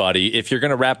done, buddy. If you're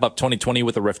going to wrap up 2020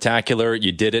 with a Rifftacular,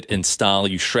 you did it in style.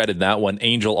 You shredded that one.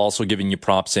 Angel also giving you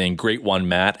props, saying, great one,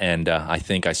 Matt. And I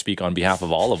think I speak on behalf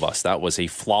of all of us. That was a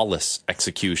flawless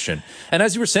execution. And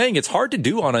as you were saying, it's hard to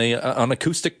do on an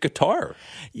acoustic guitar.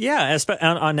 Yeah,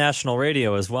 on national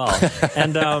radio as well.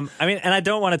 And and I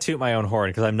don't want to toot my own horn,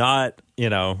 because I'm not,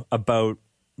 about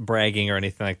bragging or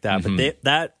anything like that, but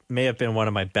that may have been one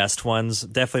of my best ones,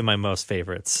 definitely my most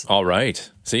favorites. All right,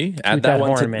 see, add that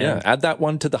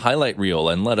one to the highlight reel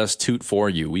and let us toot for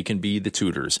you. We can be the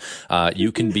tutors.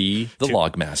 You can be the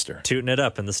log master, tooting it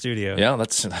up in the studio. Yeah,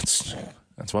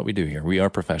 that's what we do here. We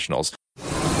are professionals.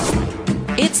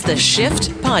 It's the Shift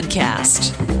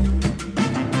Podcast.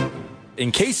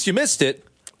 In case you missed it,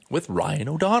 with Ryan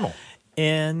O'Donnell.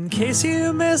 In case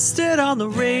you missed it on the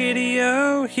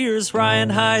radio, here's Ryan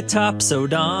High Tops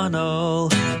O'Donnell.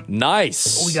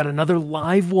 Nice. Oh, we got another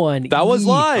live one. That was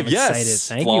live. I'm yes.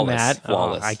 Excited. Thank Flawless. you, Matt.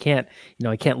 Flawless. I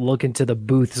can't look into the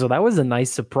booth. So that was a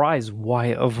nice surprise.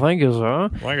 Why? Oh, thank you, sir.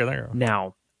 Thank you.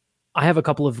 Now, I have a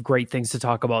couple of great things to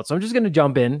talk about. So I'm just going to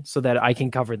jump in so that I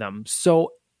can cover them.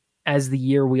 So as the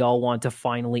year we all want to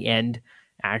finally end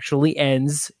actually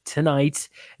ends tonight,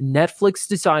 Netflix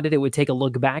decided it would take a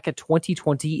look back at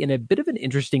 2020 in a bit of an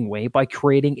interesting way by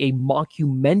creating a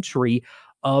mockumentary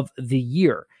of the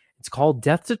year. It's called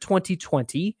Death to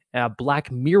 2020.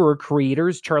 Black Mirror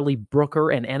creators Charlie Brooker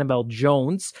and Annabelle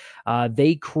Jones,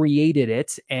 they created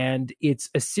it, and it's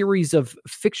a series of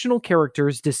fictional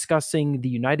characters discussing the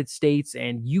United States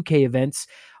and UK events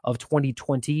of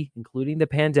 2020, including the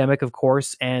pandemic, of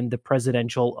course, and the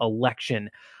presidential election.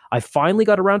 I finally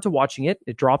got around to watching it.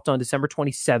 It dropped on December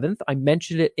 27th. I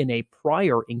mentioned it in a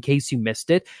prior in case you missed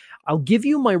it. I'll give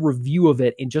you my review of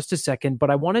it in just a second, but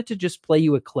I wanted to just play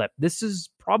you a clip. This is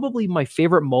probably my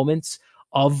favorite moments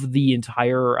of the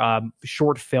entire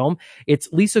short film. It's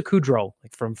Lisa Kudrow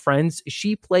from Friends.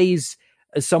 She plays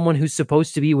someone who's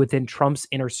supposed to be within Trump's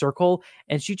inner circle,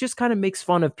 and she just kind of makes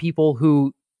fun of people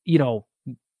who,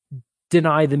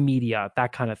 deny the media,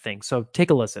 that kind of thing. So take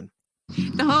a listen.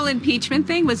 The whole impeachment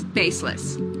thing was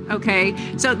baseless, okay?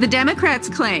 So the Democrats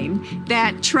claim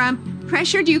that Trump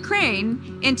pressured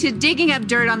Ukraine into digging up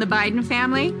dirt on the Biden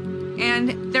family,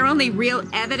 and their only real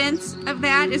evidence of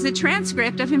that is a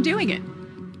transcript of him doing it.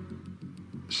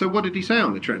 So what did he say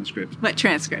on the transcript? What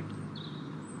transcript?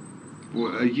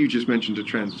 Well, you just mentioned a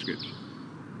transcript.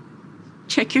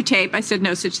 Check your tape. I said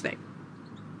no such thing.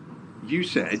 You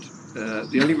said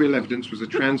the only real evidence was a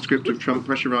transcript of Trump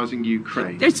pressurizing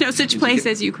Ukraine. There's no such place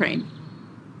as Ukraine.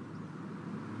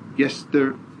 Yes,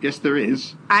 there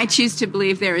is. I choose to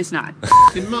believe there is not.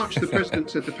 In March, the president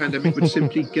said the pandemic would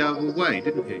simply go away,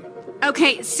 didn't he?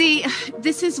 Okay, see,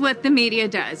 this is what the media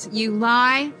does. You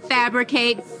lie,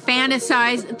 fabricate,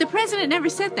 fantasize. The president never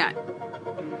said that.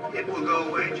 It will go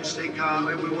away. Just stay calm,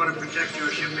 and we want to protect your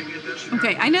shipping industry.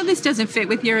 Okay, I know this doesn't fit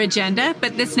with your agenda,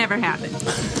 but this never happened.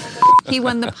 He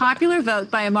won the popular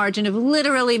vote by a margin of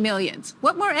literally millions.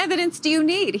 What more evidence do you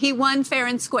need? He won fair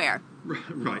and square.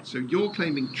 Right, so you're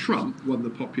claiming Trump won the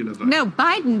popular vote? No,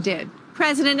 Biden did.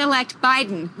 President-elect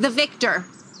Biden, the victor.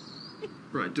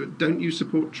 Right, don't you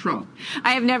support Trump?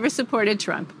 I have never supported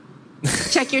Trump.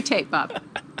 Check your tape, Bob.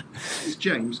 It's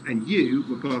James, and you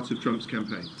were part of Trump's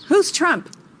campaign. Who's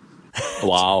Trump?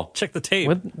 Wow. Check the tape.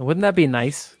 Wouldn't that be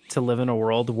nice to live in a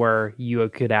world where you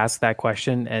could ask that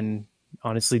question and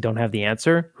honestly don't have the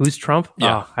answer? Who's Trump?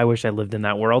 Yeah. Oh, I wish I lived in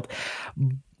that world.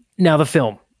 Now, the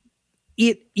film.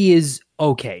 It is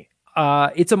okay.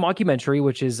 It's a mockumentary,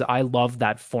 which is, I love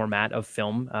that format of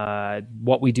film.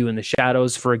 What We Do in the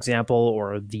Shadows, for example,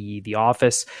 or The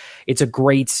Office. It's a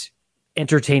great,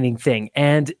 entertaining thing.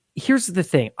 And here's the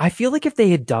thing. I feel like if they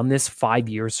had done this 5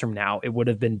 years from now, it would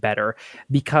have been better,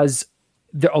 because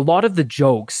a lot of the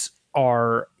jokes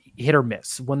are hit or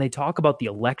miss. When they talk about the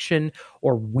election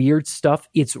or weird stuff,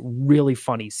 it's really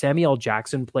funny. Samuel L.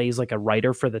 Jackson plays like a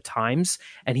writer for the Times,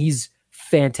 and he's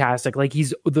fantastic. Like,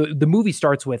 the movie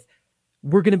starts with,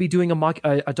 we're going to be doing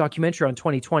a documentary on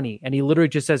 2020. And he literally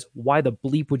just says, why the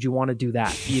bleep would you want to do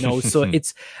that? So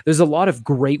there's a lot of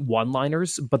great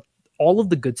one-liners, but all of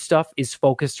the good stuff is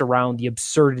focused around the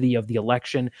absurdity of the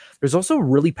election. There's also a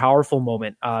really powerful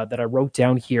moment that I wrote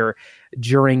down here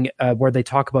during where they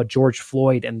talk about George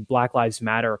Floyd and Black Lives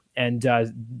Matter. And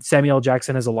Samuel L.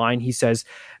 Jackson has a line. He says,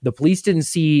 the police didn't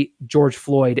see George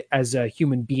Floyd as a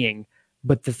human being,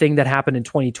 but the thing that happened in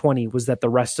 2020 was that the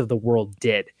rest of the world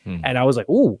did. And I was like,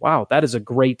 oh, wow, that is a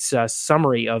great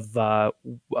summary of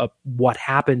what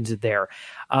happened there.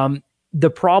 The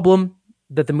problem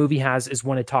that the movie has is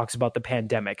when it talks about the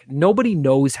pandemic. Nobody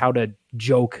knows how to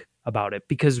joke about it,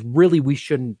 because really we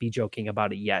shouldn't be joking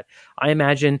about it yet. I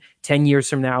imagine 10 years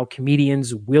from now,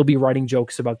 comedians will be writing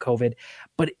jokes about COVID,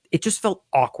 but it just felt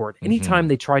awkward. Anytime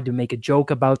they tried to make a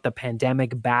joke about the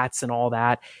pandemic, bats and all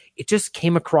that, it just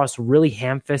came across really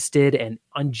ham-fisted and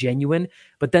ungenuine,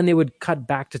 but then they would cut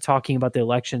back to talking about the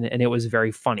election and it was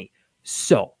very funny.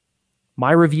 So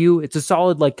my review, it's a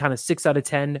solid kind of 6 out of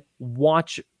 10.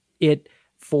 Watch it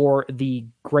for the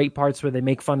great parts where they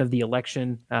make fun of the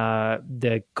election.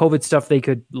 The COVID stuff they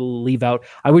could leave out.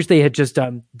 I wish they had just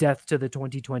done death to the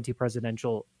 2020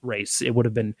 presidential race. It would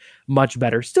have been much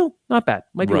better. Still not bad.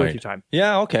 Might be worth your time.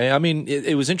 Yeah, okay. I mean,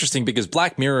 it was interesting because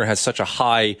Black Mirror has such a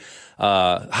high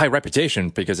reputation,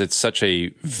 because it's such a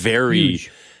very...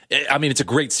 Huge. I mean, it's a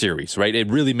great series, right? It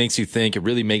really makes you think. It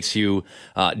really makes you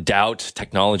doubt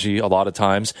technology a lot of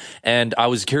times. And I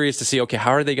was curious to see, okay,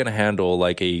 how are they going to handle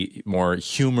a more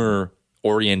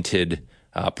humor-oriented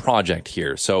project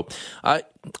here? So I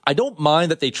don't mind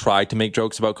that they tried to make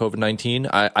jokes about COVID-19.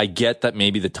 I get that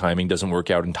maybe the timing doesn't work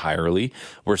out entirely.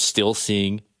 We're still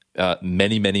seeing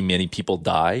many, many, many people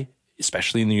die,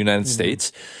 especially in the United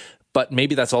States. But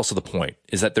maybe that's also the point,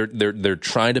 is that they're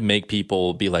trying to make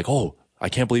people be like, oh, I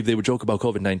can't believe they would joke about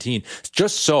COVID-19,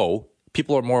 just so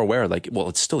people are more aware, well,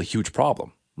 it's still a huge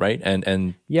problem, right?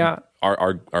 And yeah,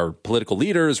 our political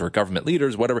leaders or government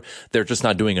leaders, whatever, they're just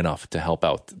not doing enough to help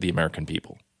out the American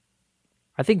people.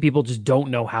 I think people just don't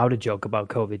know how to joke about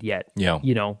COVID yet. Yeah.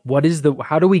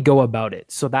 How do we go about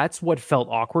it? So that's what felt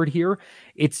awkward here.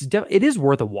 It is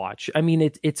worth a watch. I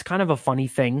mean, it's kind of a funny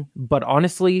thing, but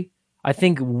honestly, I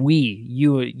think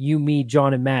you, me,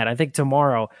 John, and Matt, I think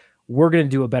tomorrow we're going to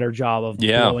do a better job of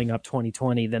blowing up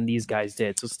 2020 than these guys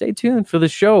did. So stay tuned for the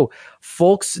show,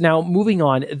 folks. Now, moving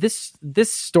on, this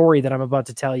story that I'm about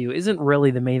to tell you isn't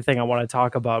really the main thing I want to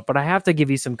talk about, but I have to give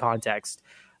you some context.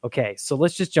 Okay, so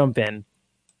let's just jump in.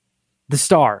 The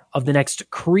star of the next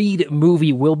Creed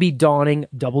movie will be donning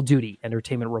double duty.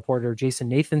 Entertainment reporter Jason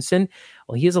Nathanson,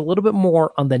 well, he has a little bit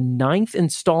more on the 9th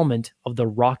installment of the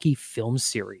Rocky film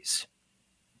series.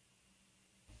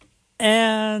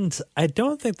 And I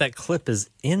don't think that clip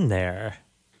is in there.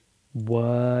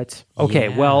 What? Okay,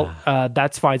 well,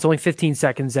 that's fine. It's only 15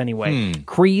 seconds anyway.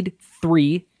 Creed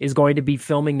 3 is going to be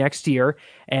filming next year,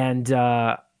 and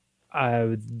I'm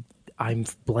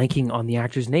blanking on the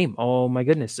actor's name. Oh, my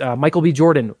goodness. Michael B.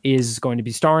 Jordan is going to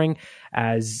be starring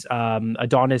as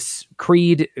Adonis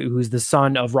Creed, who's the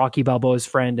son of Rocky Balboa's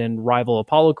friend and rival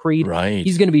Apollo Creed. Right.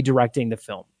 He's going to be directing the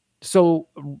film. So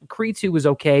Creed 2 was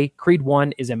okay. Creed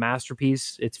 1 is a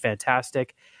masterpiece. It's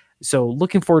fantastic. So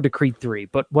looking forward to Creed 3.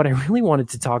 But what I really wanted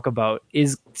to talk about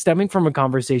is stemming from a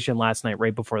conversation last night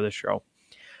right before the show.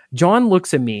 John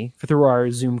looks at me through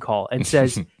our Zoom call and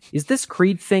says, is this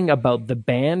Creed thing about the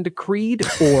band Creed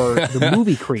or the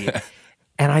movie Creed?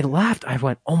 And I laughed. I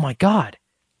went, oh my God,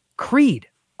 Creed.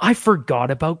 I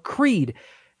forgot about Creed.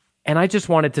 And I just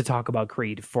wanted to talk about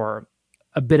Creed for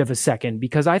a bit of a second,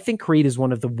 because I think Creed is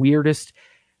one of the weirdest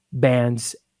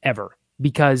bands ever,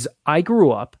 because I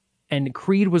grew up and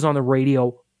Creed was on the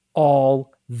radio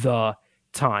all the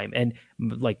time. And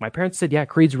my parents said, yeah,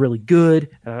 Creed's really good.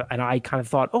 And I kind of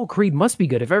thought, oh, Creed must be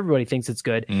good if everybody thinks it's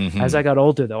good. As I got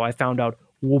older, though, I found out,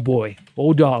 oh boy,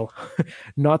 oh doll,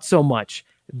 not so much.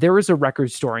 there is a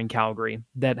record store in Calgary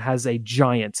that has a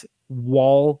giant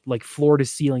wall, like floor to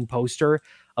ceiling poster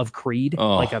of Creed,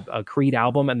 like a Creed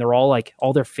album, and they're all like,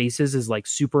 all their faces is like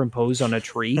superimposed on a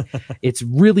tree. It's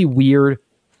really weird.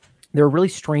 They're a really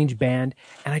strange band,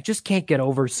 and I just can't get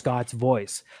over Scott's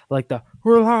voice. Like the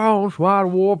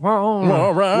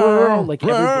like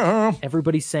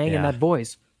everybody sang in that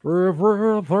voice.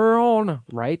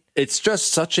 Right? It's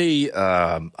just such a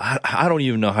I don't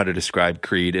even know how to describe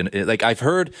Creed. And like, I've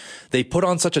heard they put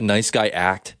on such a nice guy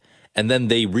act, and then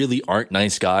they really aren't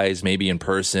nice guys, maybe in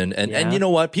person. And you know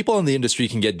what? People in the industry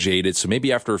can get jaded. So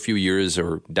maybe after a few years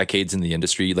or decades in the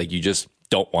industry, like, you just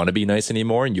don't want to be nice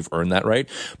anymore, and you've earned that right.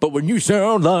 But when you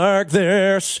sound like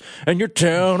this and you're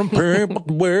telling people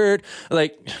weird,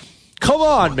 like, come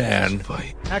on, man.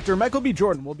 Actor Michael B.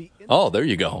 Jordan will be. Oh, there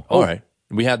you go. All right.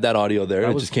 We had that audio there.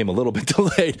 It just came a little bit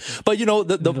delayed. But, you know,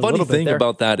 the funny thing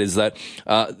about that is that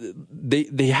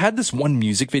they had this one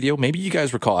music video. Maybe you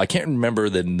guys recall. I can't remember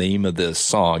the name of this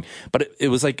song, but it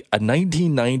was like a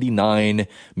 1999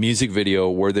 music video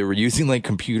where they were using like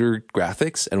computer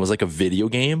graphics, and it was like a video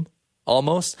game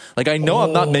almost. Like, I know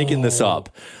I'm not making this up.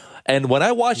 And when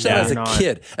I watched that as a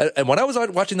kid, and when I was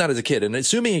watching that as a kid, and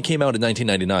assuming it came out in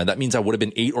 1999, that means I would have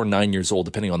been 8 or 9 years old,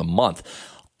 depending on the month.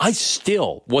 I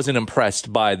still wasn't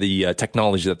impressed by the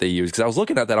technology that they used, because I was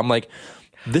looking at that. I'm like,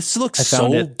 this looks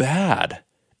so bad.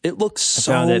 It looks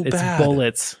so bad.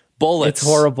 It's bullets. It's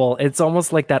horrible. It's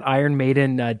almost like that Iron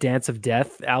Maiden Dance of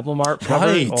Death album art cover.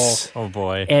 Right. Oh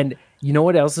boy. And you know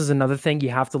what else is another thing you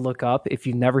have to look up if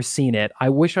you've never seen it? I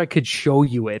wish I could show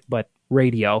you it, but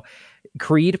radio.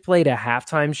 Creed played a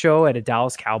halftime show at a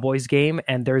Dallas Cowboys game,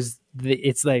 and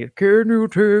it's like, can you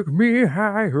take me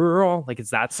higher? Like, it's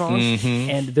that song. Mm-hmm.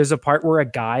 And there's a part where a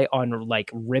guy on like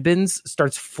ribbons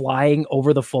starts flying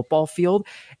over the football field,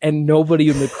 and nobody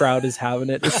in the crowd is having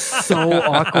it. It's so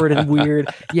awkward and weird.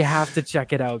 You have to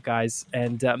check it out, guys.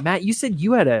 And Matt, you said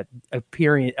you had a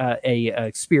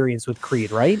experience with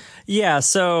Creed, right? Yeah.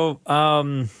 So,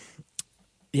 when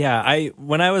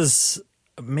I was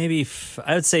maybe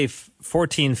I would say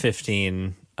 14,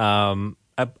 15, I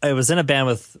was in a band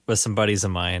with some buddies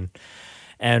of mine,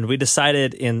 and we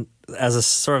decided as a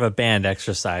sort of a band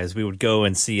exercise, we would go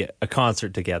and see a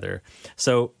concert together.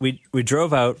 So we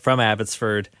drove out from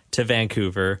Abbotsford to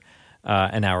Vancouver,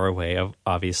 an hour away,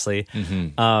 obviously,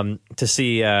 to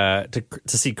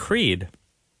see Creed.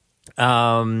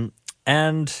 And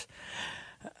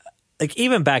like,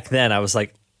 even back then I was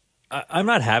like, I'm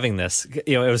not having this.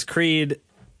 You know, it was Creed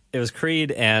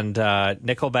and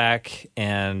Nickelback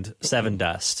and Seven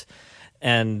Dust.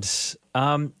 And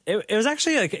it was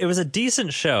actually like, it was a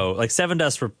decent show. Like, Seven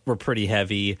Dust were pretty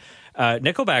heavy.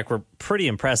 Nickelback were pretty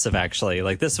impressive, actually.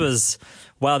 Like, this was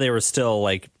while they were still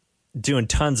like doing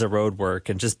tons of road work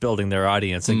and just building their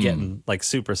audience and getting like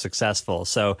super successful.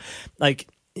 So, like,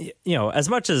 you know, as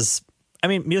much as, I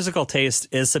mean, musical taste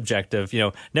is subjective. You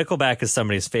know, Nickelback is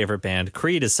somebody's favorite band.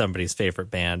 Creed is somebody's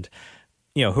favorite band.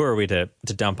 You know, who are we to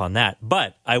dump on that?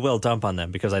 But I will dump on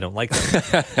them because I don't like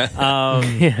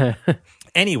them.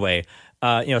 Anyway,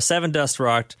 you know, Seven Dust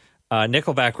rocked.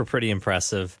 Nickelback were pretty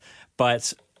impressive.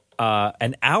 But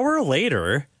an hour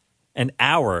later,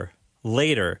 after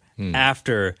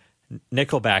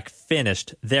Nickelback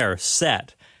finished their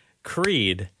set,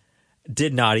 Creed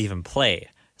did not even play.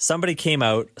 Somebody came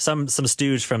out, some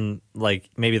stooge from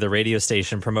like maybe the radio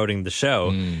station promoting the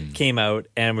show came out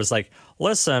and was like,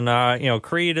 listen, you know,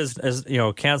 Creed is, you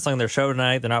know, canceling their show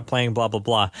tonight. They're not playing, blah, blah,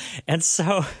 blah. And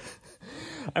so,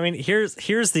 I mean, here's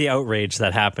the outrage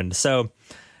that happened. So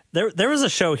there was a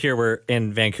show here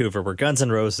in Vancouver where Guns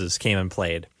N' Roses came and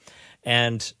played,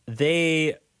 and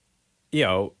they, you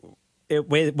know, it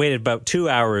waited about 2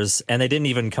 hours and they didn't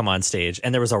even come on stage,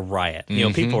 and there was a riot. You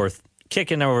know, people were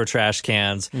kicking over trash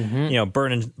cans, you know,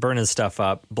 burning stuff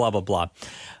up, blah, blah, blah.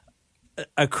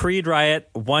 A Creed riot,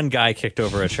 one guy kicked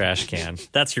over a trash can.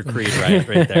 That's your Creed riot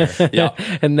right there. Yeah.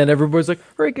 And then everybody's like,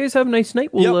 all right, guys, have a nice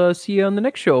night. We'll see you on the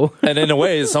next show. And in a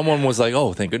way, someone was like,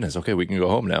 oh, thank goodness. Okay, we can go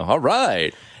home now. All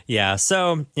right. Yeah.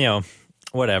 So, you know,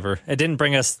 whatever. It didn't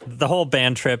bring us, the whole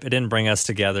band trip, it didn't bring us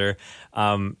together.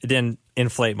 It didn't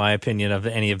inflate my opinion of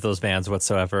any of those bands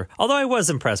whatsoever. Although I was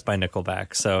impressed by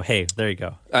Nickelback. So, hey, there you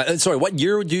go. Sorry, what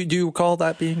year do you recall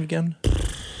that being again?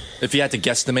 If you had to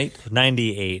guesstimate?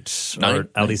 98, or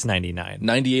at least 99.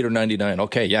 98 or 99.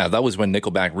 Okay, yeah, that was when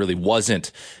Nickelback really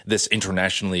wasn't this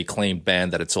internationally acclaimed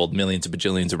band that had sold millions of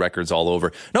bajillions of records all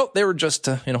over. No, they were just,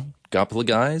 you know, a couple of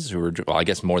guys who were, well, I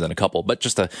guess more than a couple, but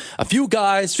just a few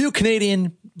guys, few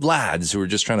Canadian lads who were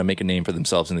just trying to make a name for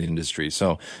themselves in the industry.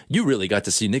 So you really got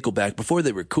to see Nickelback before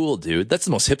they were cool, dude. That's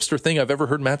the most hipster thing I've ever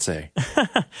heard Matt say.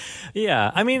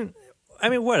 Yeah, I mean, I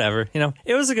mean, whatever.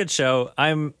 It was a good show.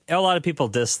 A lot of people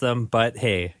diss them, but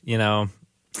hey,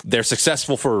 they're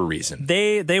successful for a reason.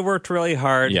 They worked really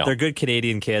hard. Yeah. They're good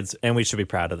Canadian kids, and we should be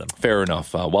proud of them. Fair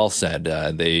enough. Well said.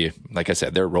 Like I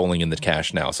said, they're rolling in the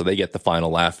cash now, so they get the final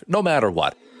laugh no matter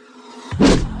what.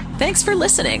 Thanks for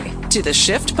listening to the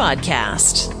Shift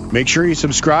Podcast. Make sure you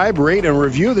subscribe, rate, and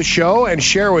review the show, and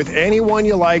share with anyone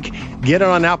you like. Get it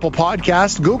on Apple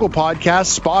Podcasts, Google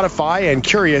Podcasts, Spotify, and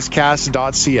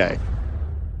CuriousCast.ca.